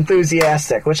ridiculously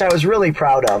enthusiastic, which I was really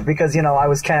proud of because I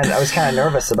was kind of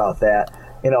nervous about that,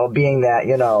 being that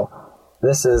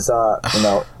this is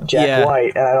Jack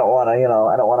White, and I don't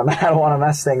want to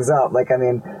mess things up.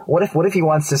 What if he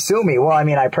wants to sue me? Well,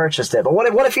 I purchased it, but what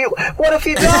if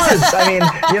he does?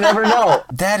 You never know.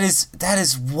 That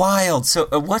is wild. So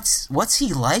what's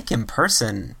he like in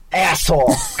person?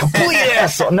 Asshole, complete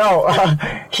asshole. No,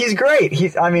 he's great.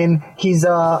 He's a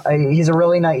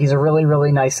really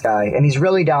nice guy, and he's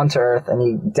really down to earth, and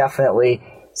he definitely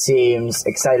seems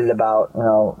excited about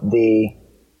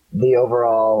the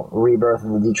overall rebirth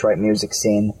of the Detroit music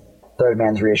scene. Third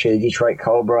Man's reissued the Detroit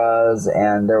Cobras,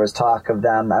 and there was talk of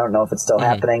them, I don't know if it's still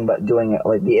happening, but doing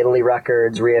the Italy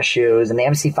Records reissues, and the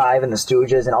MC5 and the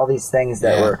Stooges, and all these things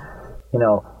that were,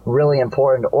 really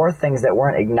important, or things that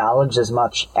weren't acknowledged as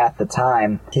much at the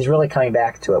time. He's really coming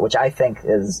back to it, which I think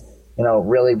is,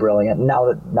 really brilliant. Now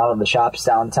that the shop's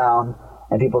downtown,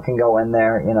 and people can go in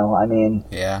there,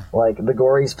 the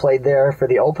Gories played there for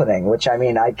the opening, which,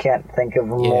 I can't think of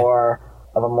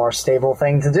a more stable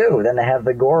thing to do than to have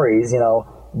the Gories,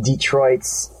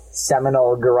 Detroit's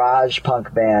seminal garage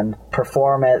punk band,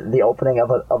 perform at the opening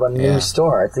of a new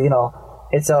store. It's,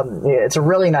 it's a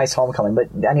really nice homecoming.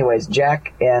 But anyways,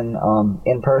 Jack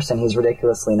in person, he's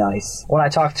ridiculously nice. When I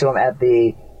talked to him at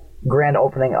the grand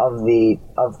opening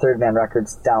of Third Man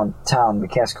Records downtown, the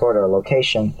Cass Corridor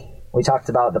location, we talked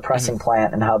about the pressing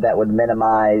plant and how that would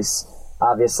minimize,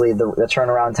 obviously, the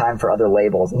turnaround time for other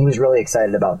labels. And he was really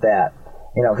excited about that,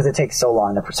 because it takes so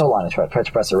long to press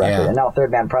a record. Yeah. And now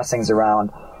Third Man Pressing's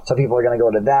around, so people are going to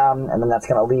go to them, and then that's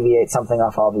going to alleviate something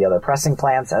off all the other pressing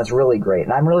plants, and it's really great.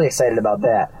 And I'm really excited about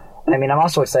that. And I'm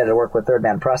also excited to work with Third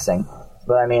Man Pressing.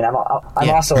 But I'm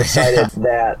also excited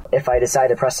that if I decide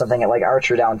to press something at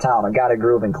Archer downtown or Got a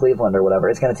Groove in Cleveland or whatever,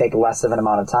 it's going to take less of an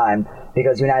amount of time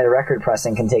because United Record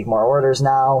Pressing can take more orders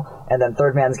now, and then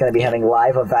Third Man's going to be having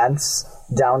live events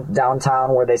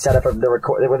downtown where they set up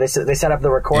they set up the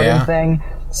recording thing.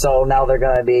 So now they're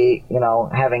going to be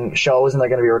having shows and they're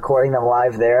going to be recording them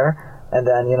live there. And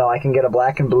then, I can get a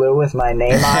black and blue with my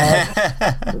name on it.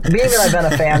 Being that I've been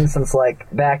a fan since, a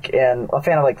fan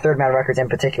of, Third Man Records in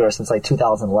particular since,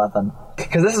 2011.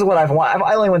 Because this is what I've wanted.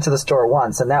 I only went to the store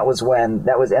once, and that was in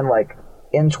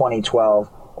 2012,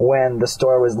 when the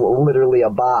store was literally a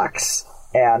box.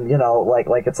 And,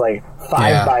 it's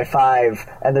 5 by 5,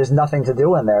 and there's nothing to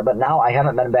do in there. But now I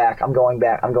haven't been back. I'm going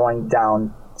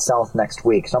down south next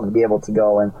week, so I'm going to be able to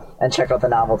go and check out the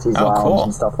Novelties Lounge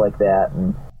and stuff like that.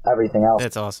 And everything else.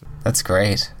 That's awesome. That's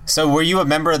great. So were you a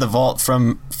member of the Vault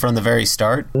from the very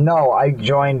start? No, I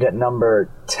joined at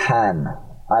number 10.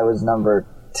 I was number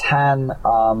 10.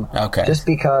 Okay. Just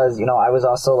because, I was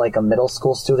also a middle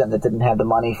school student that didn't have the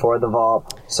money for the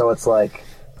Vault. So it's it's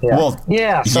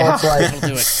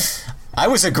I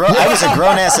was a grown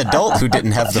ass adult who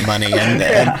didn't have the money, and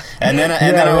then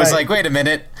I was like, wait a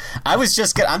minute, I'm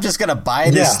just gonna buy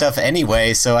this stuff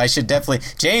anyway, so I should definitely.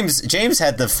 James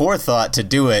had the forethought to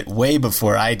do it way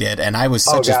before I did, and I was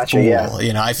such a fool. Yeah.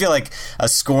 You know, I feel like a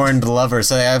scorned lover,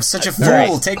 so I'm such a fool.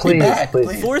 Right. Take me back.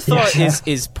 Please. Forethought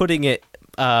is putting it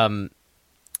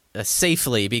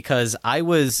safely, because I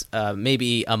was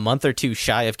maybe a month or two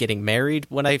shy of getting married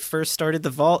when I first started the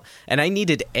vault, and I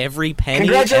needed every penny.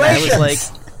 Congratulations! And I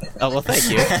was like, oh, well,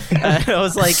 thank you. I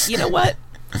was like, you know what?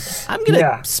 I'm going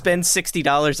to spend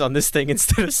 $60 on this thing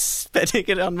instead of spending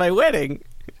it on my wedding.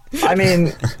 I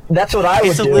mean, that's what I would do.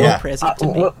 It's a little present to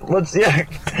me.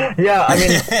 I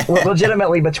mean,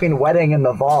 legitimately, between wedding and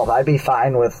the vault, I'd be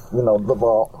fine with, the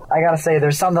vault. I gotta say,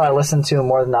 there's some that I listen to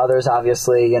more than others,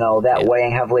 obviously, that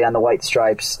weighing heavily on the White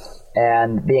Stripes,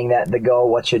 and being that the Go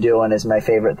What You Doing is my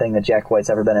favorite thing that Jack White's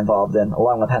ever been involved in,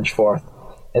 along with Henceforth.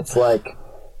 It's like,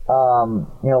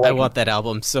 I want that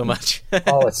album so much.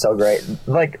 Oh, it's so great.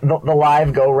 Like, the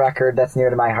live Go record, that's near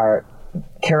to my heart.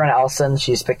 Karen Elson,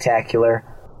 she's spectacular.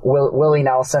 Willie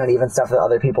Nelson, and even stuff that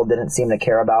other people didn't seem to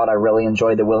care about. I really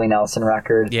enjoyed the Willie Nelson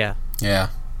record. Yeah.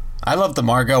 I love the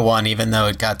Margot one, even though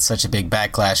it got such a big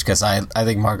backlash, because I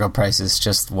think Margot Price is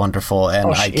just wonderful,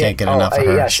 and I can't get enough of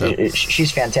her. Yeah,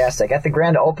 she's fantastic. At the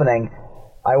grand opening,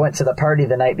 I went to the party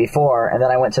the night before, and then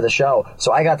I went to the show.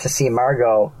 So I got to see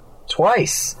Margot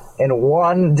twice in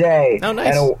one day. Oh,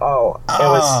 nice. And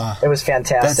it was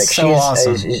fantastic. That's so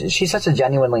awesome. She's such a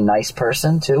genuinely nice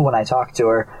person too. When I talked to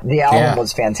her, the album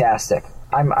was fantastic.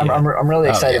 I'm really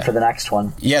excited for the next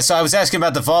one. Yeah, so I was asking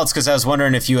about the vaults because I was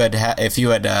wondering if you had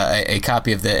a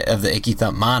copy of the Icky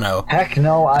Thump mono. Heck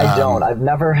no, I don't. I've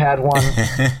never had one.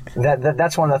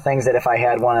 That's one of the things that if I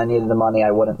had one, I needed the money,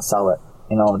 I wouldn't sell it.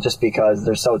 Just because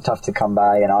they're so tough to come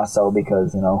by, and also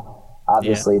because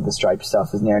obviously the Stripe stuff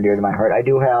is near and dear to my heart. I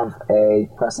do have a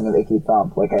pressing of Icky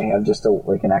Thump, like I have just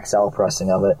an XL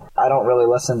pressing of it. I don't really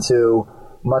listen to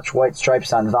much White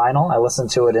Stripes on vinyl. I listen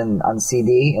to it on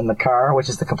CD in the car, which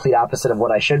is the complete opposite of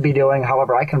what I should be doing.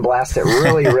 However, I can blast it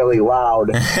really, really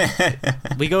loud.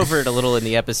 We go over it a little in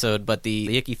the episode, but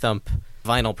the Icky Thump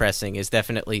vinyl pressing is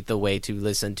definitely the way to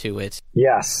listen to it.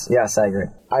 Yes, I agree.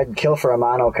 I'd kill for a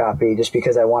mono copy just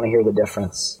because I want to hear the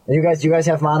difference. Do you guys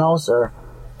have monos, or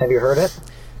have you heard it?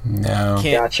 No.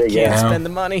 Can't spend the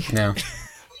money. No.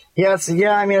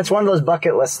 I mean, it's one of those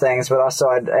bucket list things, but also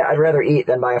I'd rather eat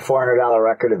than buy a $400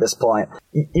 record at this point.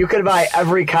 You could buy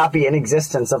every copy in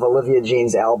existence of Olivia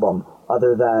Jean's album,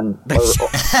 other than,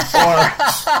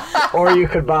 or you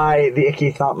could buy the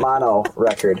Icky Thump mono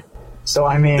record. So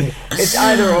I mean, it's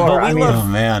either or.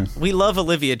 We love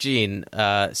Olivia Jean,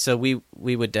 so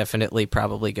we would definitely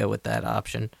probably go with that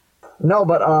option. No,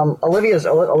 but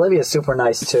Olivia's super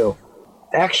nice too.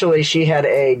 Actually, she had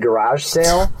a garage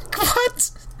sale.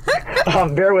 What?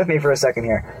 Bear with me for a second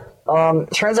here.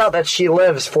 Turns out that she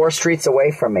lives 4 streets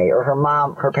away from me, or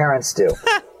her parents do.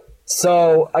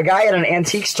 So a guy at an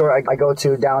antique store I go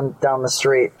to down the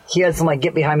street, he had some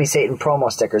Get Behind Me Satan promo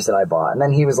stickers that I bought. And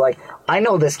then he was like, I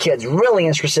know this kid's really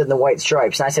interested in the White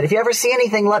Stripes. And I said, if you ever see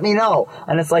anything, let me know.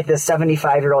 And it's like this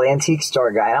 75-year-old antique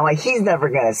store guy. And I'm like, he's never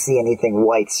going to see anything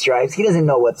White Stripes. He doesn't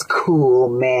know what's cool,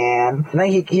 man. And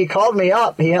then he called me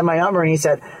up. He had my number and he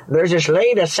said, there's this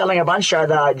lady that's selling a bunch of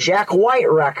the Jack White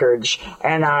records.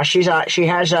 And she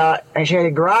has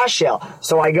a garage sale.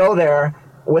 So I go there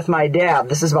with my dad.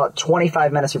 This is about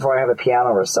 25 minutes before I have a piano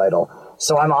recital.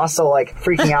 So I'm also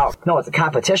freaking out. No, it's a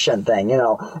competition thing, And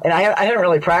I didn't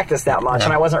really practice that much,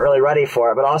 and I wasn't really ready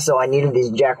for it. But also, I needed these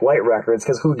Jack White records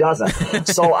because who doesn't?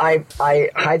 So I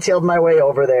hightailed my way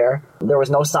over there. There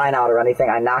was no sign out or anything.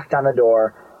 I knocked on the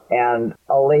door, and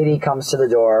a lady comes to the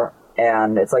door,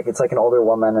 and it's like an older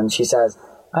woman, and she says,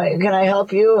 can I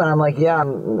help you? And I'm like, yeah,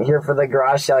 I'm here for the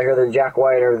garage sale, here, the Jack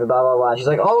White, or the blah, blah, blah. And she's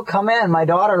like, oh, come in. My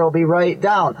daughter will be right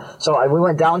down. So we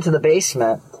went down to the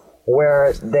basement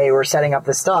where they were setting up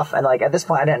the stuff. And at this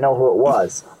point, I didn't know who it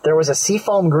was. There was a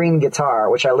seafoam green guitar,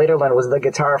 which I later learned was the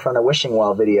guitar from the Wishing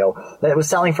Well video, that it was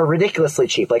selling for ridiculously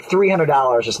cheap, $300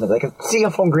 or something, like a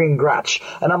seafoam green Gretsch.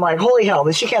 And I'm like, holy hell,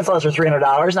 she can't sell this for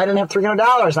 $300. And I didn't have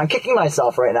 $300. And I'm kicking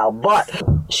myself right now. But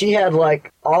she had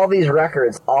all these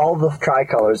records, all the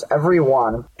tricolors, every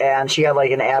one. And she had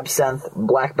an Absinthe,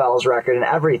 Black Bells record and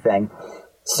everything.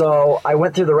 So I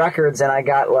went through the records and I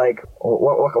got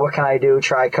what can I do?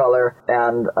 Tricolor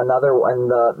and another one,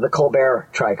 the Colbert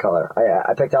Tricolor.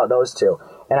 I picked out those two.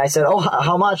 And I said, oh,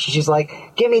 how much? She's like,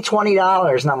 give me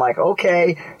 $20. And I'm like,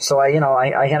 okay. So I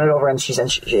handed over and she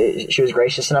was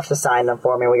gracious enough to sign them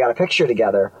for me. We got a picture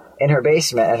together in her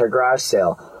basement at her garage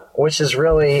sale. which is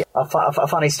really a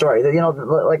funny story. You know,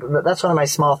 like that's one of my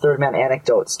small Third Man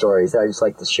anecdote stories that I just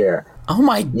like to share. Oh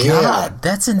my God,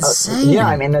 that's insane! Yeah,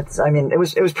 I mean, it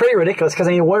was pretty ridiculous because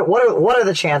I mean, what are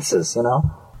the chances? You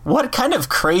know. What kind of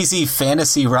crazy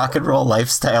fantasy rock and roll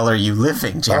lifestyle are you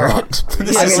living, Jared?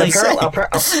 Apparently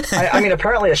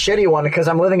a shitty one because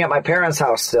I'm living at my parents'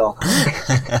 house still.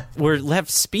 We're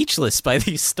left speechless by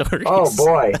these stories. Oh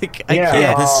boy! I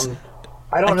can't.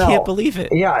 I don't know. I can't believe it.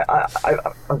 Yeah,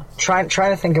 I'm trying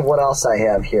to think of what else I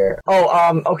have here.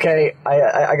 Okay.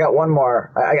 I got one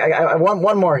more. I want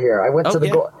one more here. I went to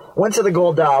the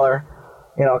Gold Dollar.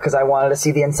 You know, because I wanted to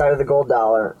see the inside of the Gold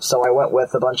Dollar, so I went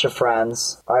with a bunch of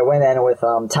friends. I went in with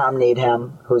Tom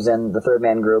Needham, who's in the Third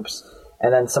Man groups,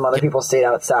 and then some other people stayed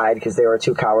outside because they were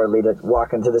too cowardly to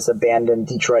walk into this abandoned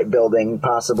Detroit building,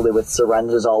 possibly with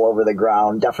syringes all over the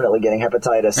ground, definitely getting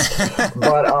hepatitis.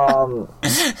 But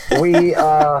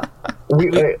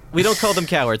we don't call them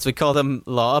cowards. We call them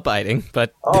law-abiding.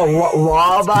 But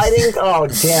law-abiding? Oh,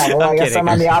 damn. Well, I guess I'm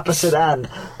on the opposite end.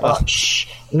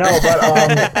 No, but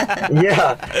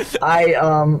yeah, I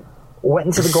went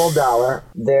into the Gold Dollar.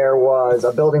 There was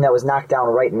a building that was knocked down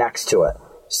right next to it.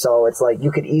 So it's like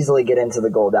you could easily get into the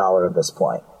Gold Dollar at this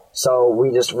point. So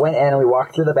we just went in and we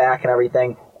walked through the back and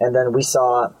everything, and then we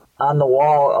saw on the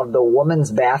wall of the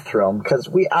woman's bathroom, because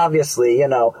we obviously, you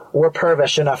know, we're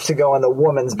pervish enough to go in the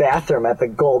woman's bathroom at the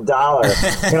Gold Dollar.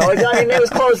 You know, I mean, it was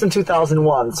closed in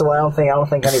 2001, so I don't think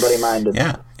anybody minded.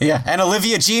 Yeah, and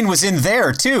Olivia Jean was in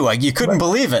there too. Like, you couldn't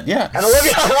believe it. Yeah, and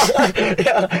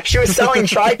Olivia, she was selling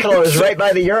tricolors right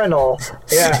by the urinal.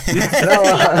 Yeah,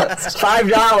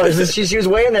 $5, and she was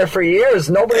waiting there for years.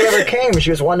 Nobody ever came.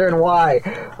 She was wondering why,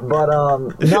 but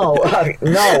no.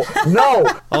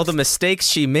 All the mistakes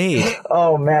she made.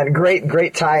 Oh man,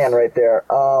 great tie-in right there.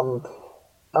 Oh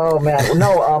man,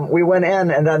 no. We went in,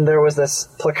 and then there was this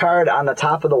placard on the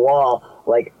top of the wall.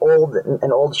 Like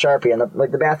an old Sharpie, and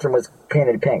the bathroom was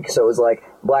painted pink, so it was like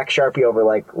black Sharpie over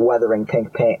like weathering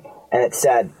pink paint, and it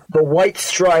said, "The White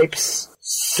Stripes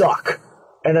suck."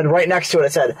 And then right next to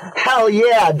it said, "Hell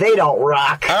yeah, they don't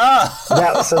rock."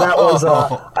 That was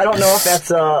I don't know if that's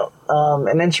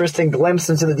an interesting glimpse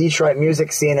into the Detroit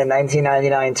music scene in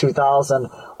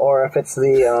 1999-2000, or if it's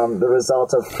the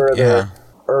result of further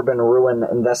urban ruin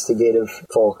investigative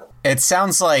folk. It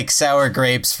sounds like sour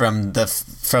grapes from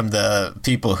the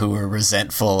people who were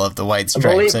resentful of the White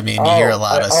Stripes. You hear a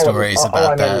lot of stories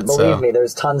about that. Believe me,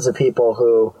 there's tons of people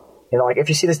who, you know, like if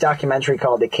you see this documentary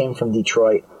called "They Came from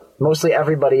Detroit," mostly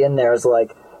everybody in there is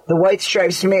like, the White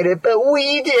Stripes made it, but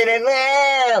we didn't.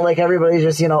 Like everybody's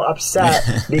just, you know, upset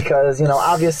because, you know,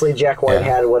 obviously Jack White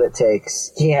had what it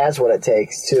takes. He has what it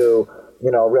takes to, you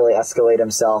know, really escalate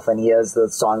himself, and he has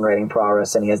the songwriting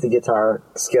prowess, and he has the guitar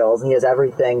skills, and he has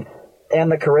everything,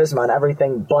 and the charisma and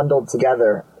everything bundled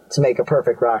together to make a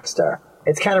perfect rock star.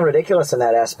 It's kind of ridiculous in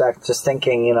that aspect, just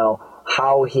thinking, you know,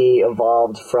 how he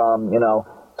evolved from, you know,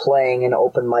 playing an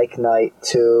open mic night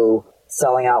to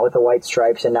selling out with the White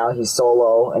Stripes, and now he's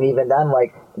solo, and even then,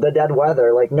 like, the Dead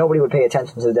Weather, like, nobody would pay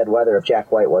attention to the Dead Weather if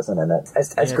Jack White wasn't in it.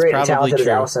 As great and talented as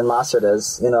Alison Mossert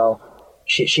is, you know,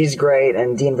 she's great,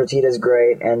 and Dean Fertita's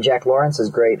great, and Jack Lawrence is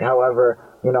great.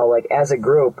 However, you know, like, as a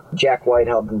group, Jack White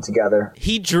held them together.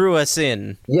 He drew us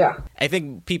in. Yeah. I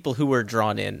think people who were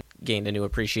drawn in gained a new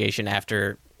appreciation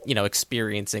after, you know,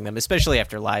 experiencing them, especially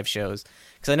after live shows.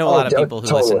 Because I know a lot of people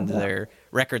who listen to their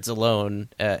records alone,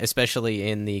 especially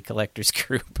in the collectors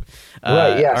group,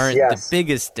 aren't the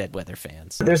biggest Dead Weather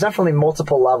fans. There's definitely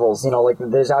multiple levels. You know, like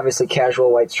there's obviously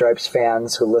casual White Stripes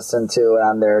fans who listen to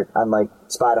it on like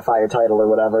Spotify or Tidal or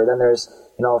whatever. Then there's,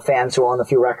 you know, fans who own a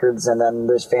few records, and then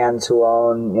there's fans who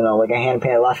own, you know, like a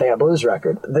hand-painted Lafayette Blues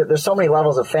record. There's so many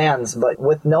levels of fans, but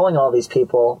with knowing all these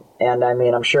people, and I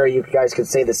mean, I'm sure you guys could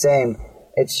say the same,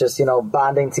 it's just, you know,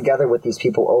 bonding together with these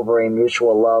people over a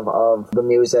mutual love of the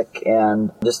music and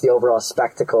just the overall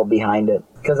spectacle behind it.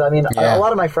 Because, I mean, a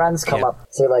lot of my friends come up and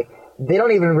say, like, they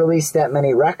don't even release that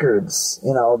many records.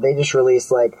 You know, they just release,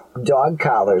 like, dog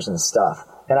collars and stuff.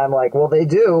 And I'm like, well, they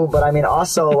do, but I mean,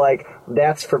 also, like,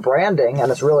 that's for branding,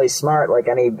 and it's really smart. Like,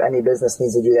 any business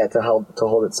needs to do that to help to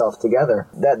hold itself together.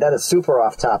 That is super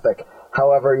off topic.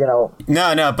 However, you know...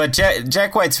 No, but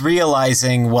Jack White's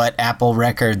realizing what Apple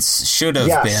Records should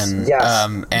have been. Yes,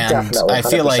 and definitely, I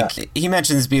feel like he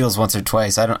mentions Beatles once or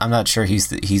twice. I'm not sure he's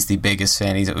the biggest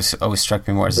fan. He's always struck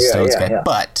me more as a Stones guy. Yeah.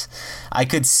 But I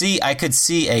could see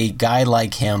a guy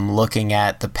like him looking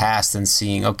at the past and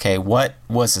seeing, okay, what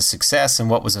was a success and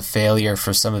what was a failure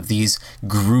for some of these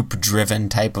group-driven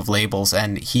type of labels,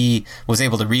 and he was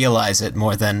able to realize it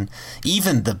more than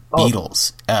even the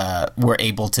Beatles were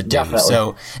able to do. Definitely.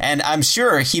 So, and I'm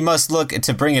sure he must look,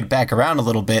 to bring it back around a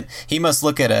little bit, he must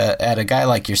look at a guy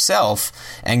like yourself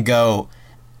and go,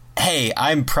 hey,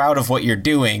 I'm proud of what you're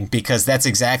doing because that's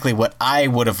exactly what I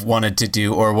would have wanted to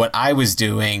do or what I was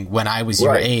doing when I was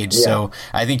your age. Yeah. So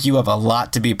I think you have a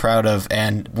lot to be proud of,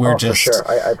 and we're for sure.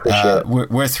 I appreciate it.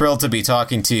 We're thrilled to be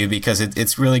talking to you because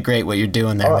it's really great what you're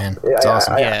doing there, man. It's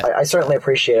awesome. I certainly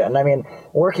appreciate it. And I mean,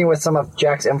 working with some of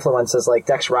Jack's influences like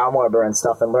Dex Raumweber and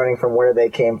stuff and learning from where they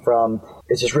came from,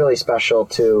 it's just really special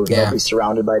to be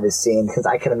surrounded by this scene, because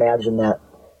I can imagine that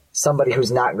somebody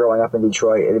who's not growing up in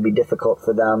Detroit, it'd be difficult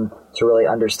for them to really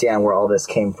understand where all this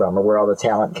came from or where all the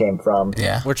talent came from.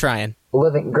 Yeah, we're trying.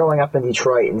 Growing up in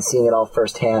Detroit and seeing it all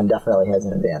firsthand definitely has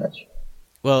an advantage.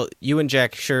 Well, you and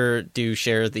Jack sure do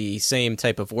share the same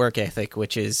type of work ethic,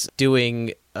 which is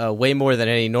doing way more than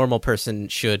any normal person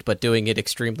should, but doing it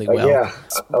extremely well. Yeah.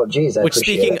 Oh, geez, I appreciate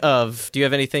speaking it. of, do you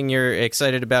have anything you're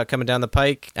excited about coming down the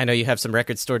pike? I know you have some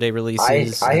Record Store Day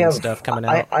releases and stuff coming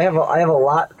out. I have a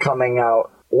lot coming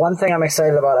out. One thing I'm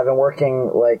excited about, I've been working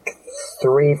like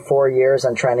 3-4 years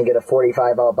on trying to get a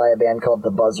 45 out by a band called The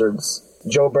Buzzards.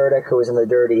 Joe Burdick, who was in the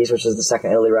Dirties, which is the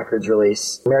second Italy Records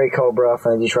release. Mary Cobra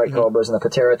from the Detroit Cobras and the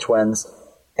Patera Twins.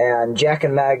 And Jack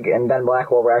and Meg and Ben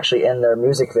Blackwell were actually in their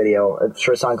music video, a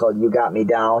short song called You Got Me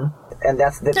Down. And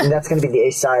that's going to be the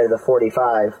A side of the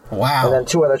 45. Wow. And then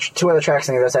two other tracks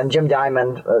on the other side. And Jim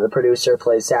Diamond, the producer,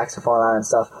 plays saxophone on it and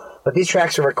stuff. But these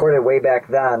tracks were recorded way back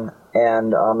then,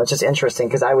 and it's just interesting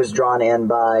because I was drawn in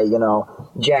by,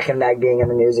 Jack and Meg being in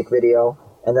the music video,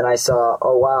 and then I saw,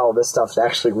 oh wow, this stuff's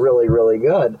actually really, really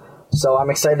good. So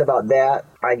I'm excited about that.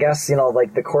 I guess,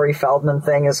 like the Corey Feldman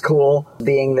thing is cool,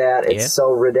 being that it's so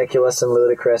ridiculous and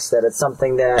ludicrous that it's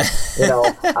something that,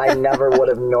 I never would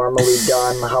have normally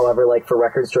done. However, like for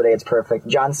Record Store Day, it's perfect.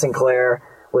 John Sinclair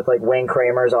with like Wayne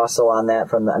Kramer's also on that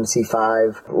from the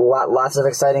MC5. Lots of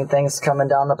exciting things coming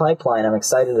down the pipeline. I'm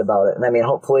excited about it. And I mean,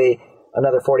 hopefully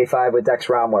another 45 with Dex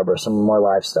Raumweber, some more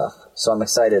live stuff. So I'm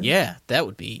excited. Yeah, that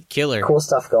would be killer. Cool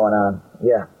stuff going on.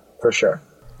 Yeah, for sure.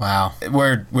 Wow.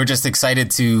 We're just excited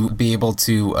to be able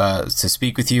to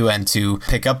speak with you and to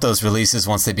pick up those releases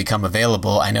once they become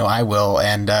available. I know I will,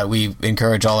 and we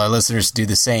encourage all our listeners to do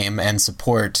the same and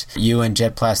support you and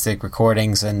Jet Plastic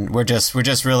Recordings. And we're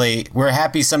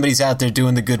happy somebody's out there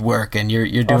doing the good work, and you're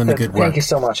doing the good work. Thank you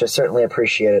so much. I certainly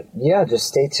appreciate it. Yeah, just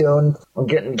stay tuned. I'm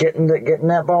getting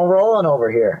that ball rolling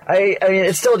over here. I mean,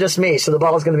 it's still just me, so the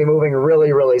ball's going to be moving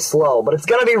really, really slow, but it's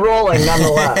going to be rolling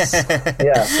nonetheless.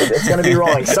 Yes, it's going to be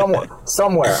rolling.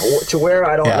 Somewhere to where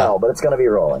I don't know, but it's going to be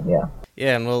rolling. Yeah,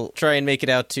 and we'll try and make it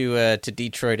out to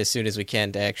Detroit as soon as we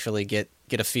can to actually get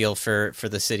a feel for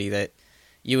the city that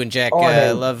you and Jack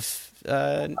love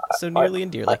so nearly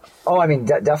and dearly.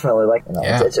 Definitely.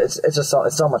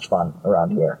 It's so much fun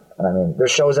around here, and I mean,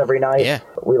 there's shows every night. Yeah,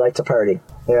 we like to party.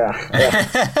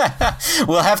 Yeah.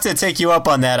 We'll have to take you up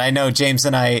on that. I know James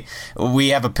and I, we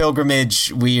have a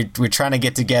pilgrimage. We're trying to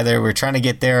get together. We're trying to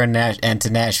get there and to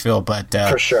Nashville, but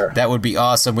for sure, that would be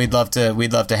awesome. We'd love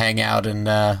to hang out and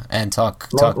talk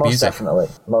music.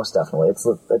 Most definitely.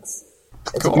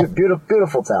 It's cool. A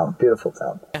beautiful town. Beautiful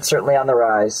town. Certainly on the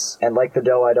rise. And like the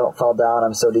dough, I don't fall down.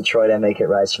 I'm so Detroit, I make it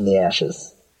rise from the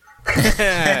ashes.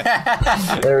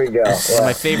 There we go. One of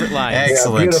my favorite lines.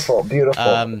 Excellent. Yeah,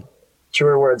 beautiful.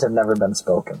 Truer words have never been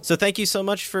spoken. So thank you so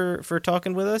much for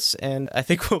talking with us, and I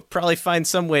think we'll probably find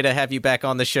some way to have you back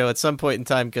on the show at some point in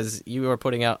time, because you are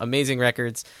putting out amazing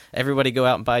records. Everybody go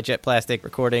out and buy Jet Plastic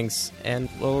Recordings, and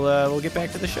we'll get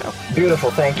back to the show.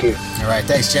 Beautiful, thank you. All right,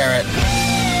 thanks, Jarrett.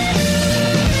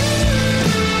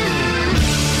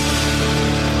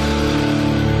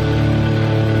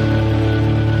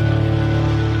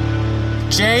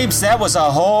 James, that was a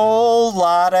whole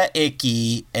lot of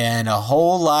icky and a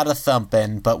whole lot of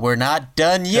thumping, but we're not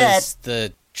done yet.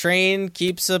 The train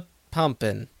keeps a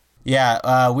pumping.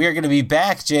 Yeah, we are going to be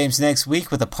back, James, next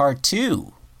week with a part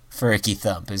 2 for Icky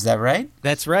Thump. Is that right?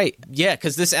 That's right. Yeah,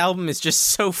 because this album is just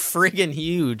so friggin'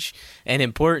 huge and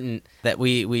important that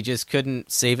we just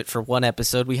couldn't save it for one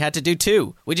episode. We had to do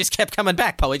 2. We just kept coming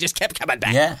back, Paul. We just kept coming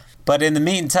back. Yeah. But in the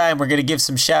meantime, we're going to give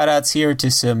some shout-outs here to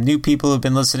some new people who've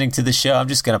been listening to the show. I'm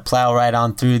just going to plow right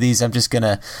on through these. I'm just going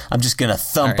to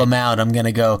thump them out. I'm going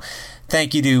to go,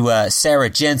 thank you to Sarah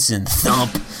Jensen,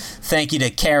 thump. Thank you to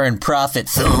Karen Prophet,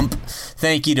 thump.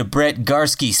 Thank you to Brett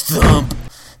Garsky, thump.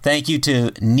 Thank you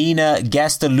to Nina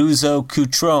Gasteluzzo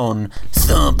Coutron.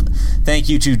 Thump. Thank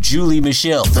you to Julie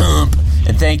Michelle. Thump.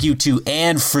 And thank you to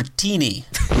Anne Frattini.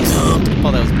 Thump.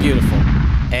 Oh, that was beautiful.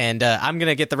 And I'm going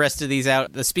to get the rest of these out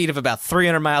at the speed of about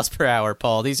 300 miles per hour,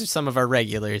 Paul. These are some of our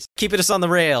regulars. Keeping us on the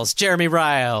rails, Jeremy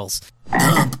Riles.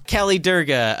 Kelly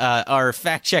Durga, our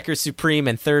fact-checker supreme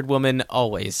and third woman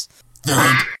always.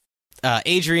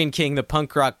 Adrian King, the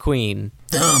punk rock queen.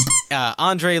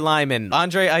 Andre Lyman,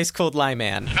 Andre Ice Cold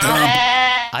Lyman.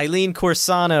 Eileen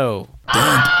Corsano.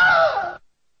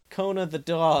 Kona the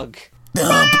dog.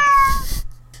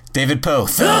 David Poe.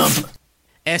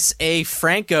 S.A.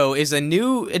 Franco is a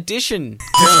new addition.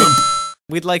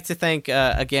 We'd like to thank,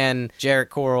 again,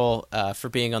 Jarrett Coral for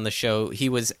being on the show. He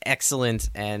was excellent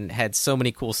and had so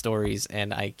many cool stories,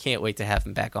 and I can't wait to have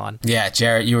him back on. Yeah,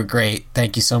 Jarrett, you were great.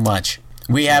 Thank you so much.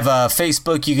 We have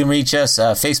Facebook. You can reach us,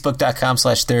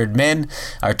 facebook.com/thirdmen.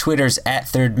 Our Twitter's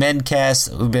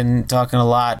 @thirdmencast. We've been talking a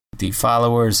lot. The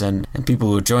followers and people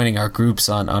who are joining our groups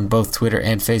on both Twitter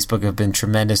and Facebook have been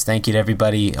tremendous. Thank you to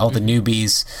everybody, all the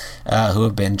newbies who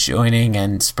have been joining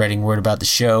and spreading word about the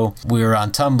show. We're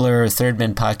on Tumblr,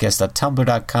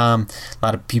 thirdmenpodcast.tumblr.com. A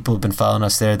lot of people have been following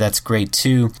us there. That's great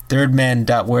too.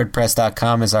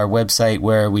 thirdmen.wordpress.com is our website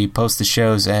where we post the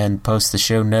shows and post the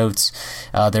show notes.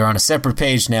 They're on a separate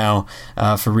page now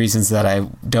for reasons that I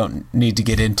don't need to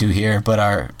get into here, but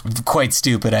are quite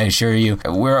stupid, I assure you.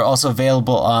 We're also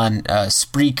available on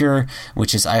Spreaker,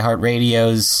 which is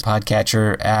iHeartRadio's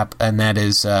podcatcher app, and that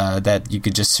is that you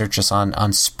could just search us on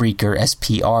Spreaker,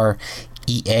 SPREAKER.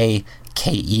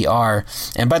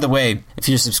 And by the way, if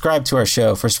you're subscribed to our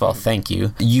show, first of all, thank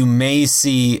you. You may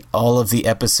see all of the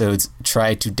episodes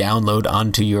try to download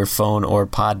onto your phone or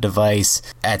pod device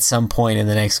at some point in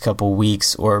the next couple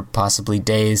weeks or possibly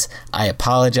days. I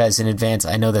apologize in advance.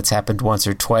 I know that's happened once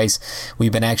or twice.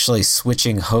 We've been actually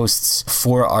switching hosts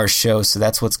for our show, so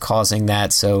that's what's causing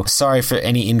that. So sorry for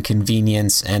any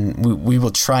inconvenience, and we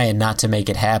will try and not to make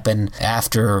it happen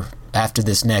after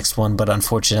this next one, but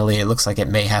unfortunately it looks like it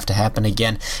may have to happen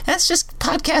again. That's just,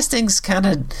 podcasting's kind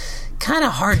of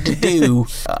hard to do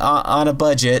on a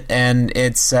budget, and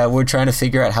it's we're trying to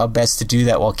figure out how best to do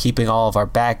that while keeping all of our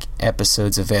back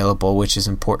episodes available, which is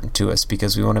important to us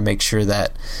because we want to make sure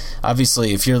that,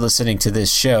 obviously, if you're listening to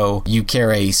this show, you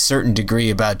care a certain degree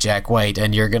about Jack White,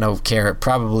 and you're going to care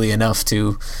probably enough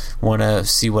to want to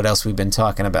see what else we've been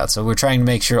talking about. So we're trying to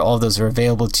make sure all of those are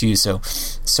available to you, so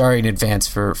sorry in advance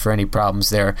for any problems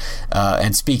there.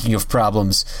 And speaking of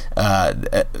problems,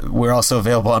 we're also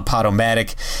available on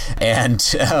Podomatic, and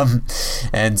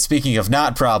speaking of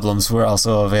not problems, we're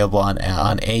also available on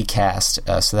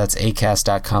Acast. So that's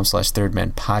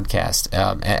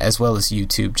acast.com/thirdmenpodcast, as well as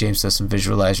YouTube. James does some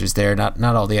visualizers there. Not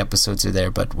all the episodes are there,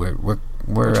 but we're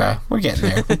getting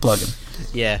there. We're plugging.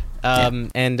 Yeah.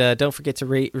 And don't forget to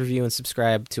rate, review, and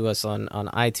subscribe to us on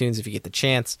iTunes if you get the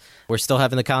chance. We're still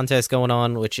having the contest going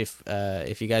on, which if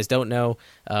you guys don't know,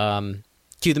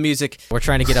 cue the music. We're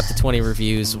trying to get up to 20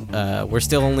 reviews. We're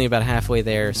still only about halfway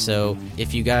there, so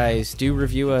if you guys do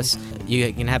review us,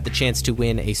 you can have the chance to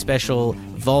win a special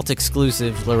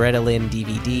Vault-exclusive Loretta Lynn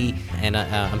DVD, and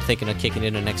I'm thinking of kicking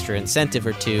in an extra incentive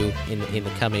or two in the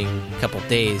coming couple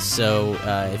days. So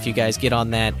if you guys get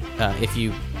on that, if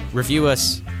you review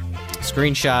us,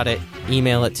 screenshot it,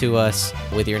 email it to us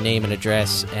with your name and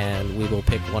address, and we will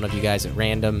pick one of you guys at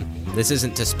random. This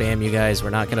isn't to spam you guys. We're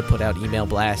not going to put out email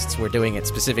blasts. We're doing it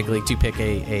specifically to pick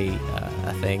a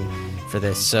thing for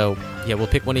this. So, yeah, we'll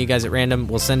pick one of you guys at random.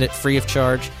 We'll send it free of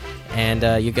charge, and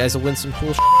you guys will win some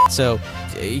cool shit. So,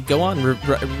 go on,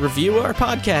 review our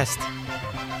podcast.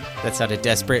 That sounded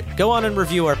desperate. Go on and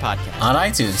review our podcast. On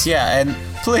iTunes, yeah, and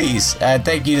please,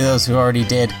 thank you to those who already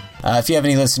did. If you have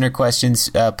any listener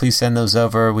questions, please send those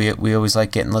over. We always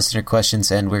like getting listener questions,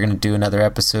 and we're going to do another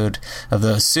episode of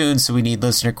those soon, so we need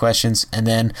listener questions. And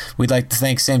then we'd like to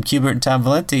thank Sam Kubert and Tom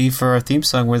Valenti for our theme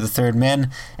song, We're the Third Men,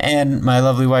 and my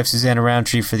lovely wife, Susanna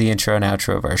Roundtree, for the intro and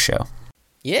outro of our show.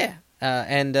 Yeah,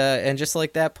 and just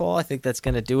like that, Paul, I think that's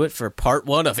going to do it for part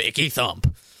 1 of Icky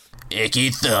Thump. Icky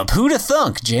Thump. Who'da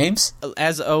thunk, James?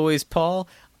 As always, Paul,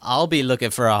 I'll be looking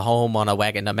for a home on a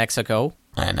wagon to Mexico.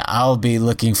 And I'll be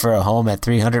looking for a home at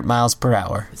 300 miles per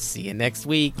hour. See you next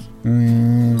week.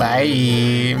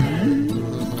 Bye.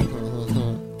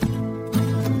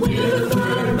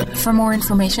 For more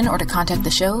information or to contact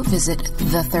the show, visit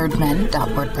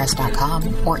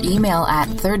thethirdmen.wordpress.com or email at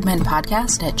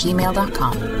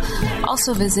thirdmenpodcast@gmail.com.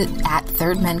 Also visit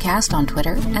 @thirdmencast on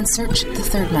Twitter and search The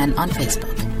Third Men on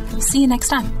Facebook. See you next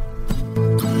time.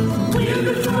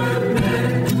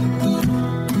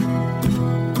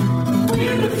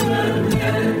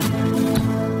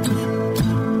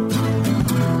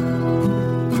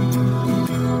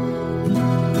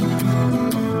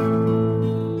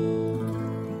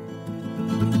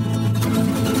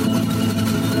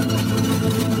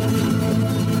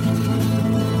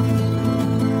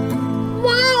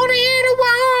 Won't hit a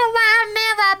wall, I'll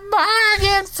never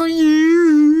bargain for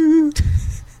you.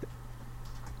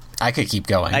 I could keep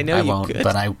going. I know I you won't, could.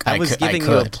 but I was giving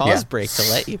you a pause break to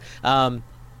let you.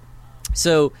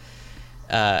 So, take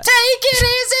it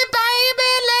easy,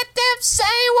 baby. Let them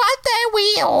say what they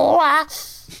will.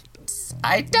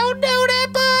 I don't know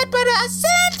that part, but I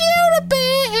sent you the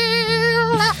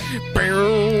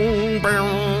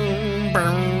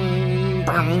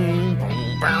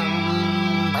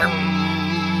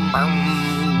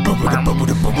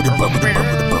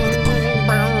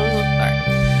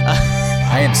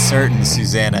I am certain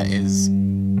Susanna is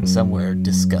somewhere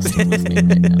disgusted with me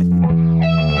right now.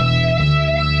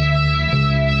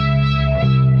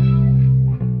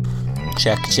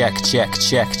 Check.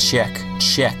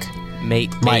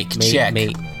 mate, check.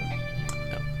 mate.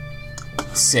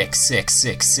 Sick.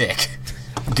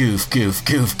 Goof.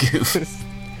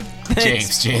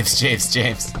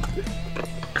 James.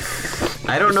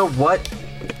 I don't know what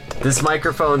this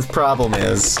microphone's problem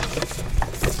is,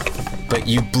 but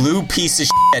you blue piece of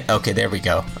shit. Okay, there we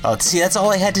go. Oh, see, that's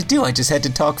all I had to do. I just had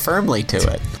to talk firmly to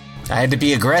it. I had to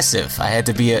be aggressive. I had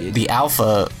to be the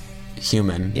alpha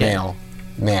human male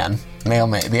man.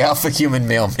 The alpha human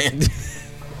mailman.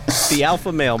 The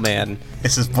alpha mailman.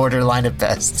 This is borderline at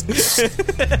best.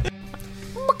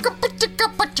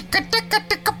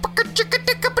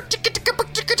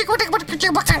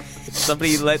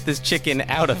 Somebody let this chicken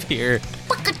out of here.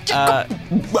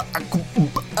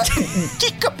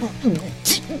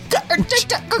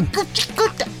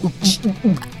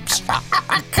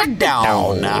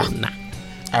 Down.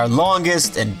 Our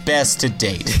longest and best to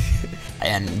date.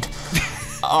 And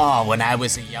when I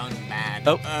was a young man.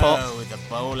 Paul. The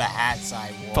bowler hats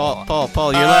I wore.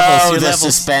 Paul, your levels. The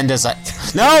suspenders.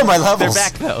 No, my levels. They're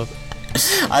back though.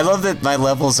 I love that my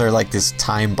levels are like this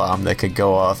time bomb that could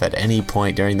go off at any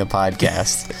point during the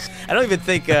podcast. I don't even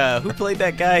think who played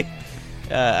that guy.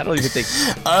 I don't even think.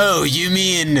 Oh, you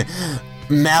mean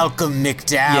Malcolm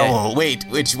McDowell? Yeah. Wait,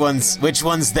 which one's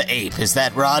the ape? Is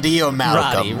that Roddy or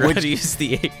Malcolm? Roddy's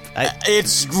the ape.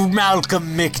 It's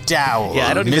Malcolm McDowell. Yeah,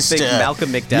 I don't even think Malcolm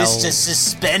McDowell. Mr.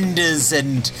 Suspenders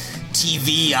and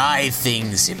TV eye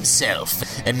things himself.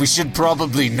 And we should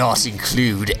probably not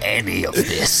include any of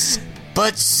this.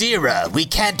 But, Zira, we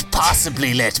can't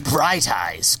possibly let Bright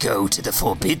Eyes go to the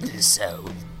Forbidden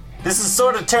Zone. This is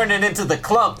sort of turning into the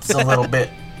clumps a little bit.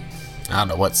 I don't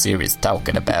know what Zira's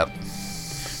talking about.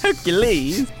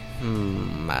 Hercules?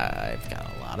 I've got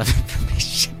a lot of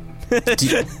information.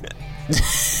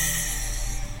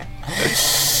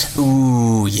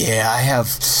 Ooh, yeah, I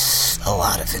have a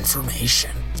lot of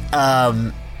information.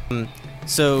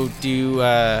 So, do you,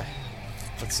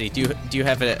 let's see, do you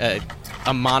have a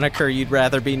moniker you'd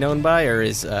rather be known by, or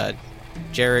is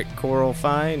Jarrett Coral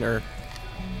fine, or?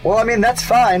 Well, I mean, that's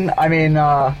fine. I mean,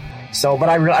 but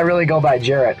I really go by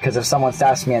Jarrett, because if someone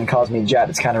stops me and calls me Jet,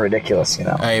 it's kind of ridiculous, you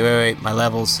know? Hey, wait, my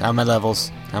levels. How are my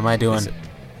levels? How am I doing?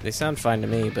 They sound fine to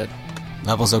me, but...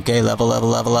 Levels okay, level. Oh,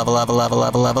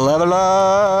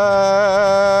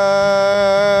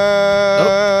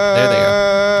 there they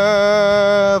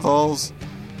are. Levels.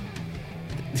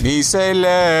 Me say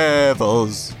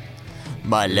levels.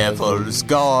 My level's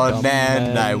gone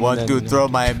and I want to throw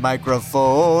my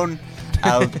microphone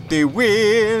out the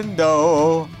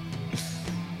window.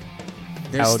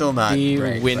 They're still not the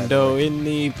great, window in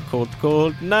the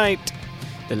cold night.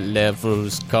 The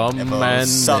levels come and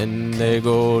then they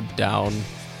go down.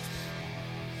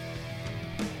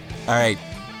 All right,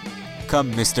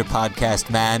 come, Mr. Podcast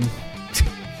Man.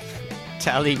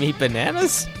 Tally me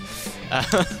bananas?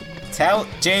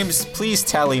 James, please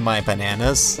tally my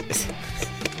bananas.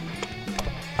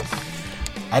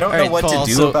 I don't know what to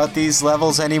do about these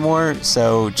levels anymore,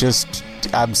 so just,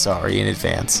 I'm sorry in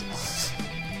advance.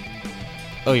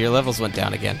 Oh, your levels went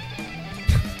down again.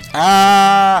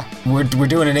 We're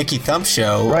doing an Icky Thump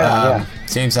show. Right on,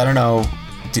 James, I don't know.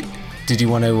 Did you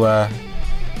want to?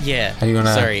 Yeah. How do you want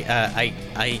to? Sorry, I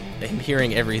am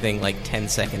hearing everything like 10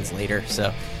 seconds later.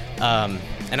 So, and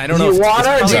I don't know. Do you want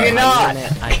or do you not?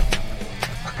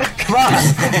 Come on.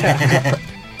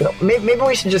 Maybe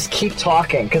we should just keep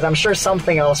talking, because I'm sure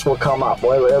something else will come up.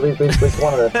 Well, at least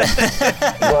one of the things.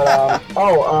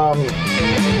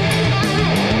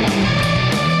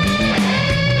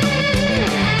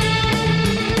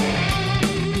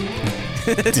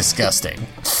 Disgusting.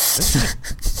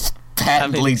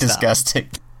 Patently disgusting.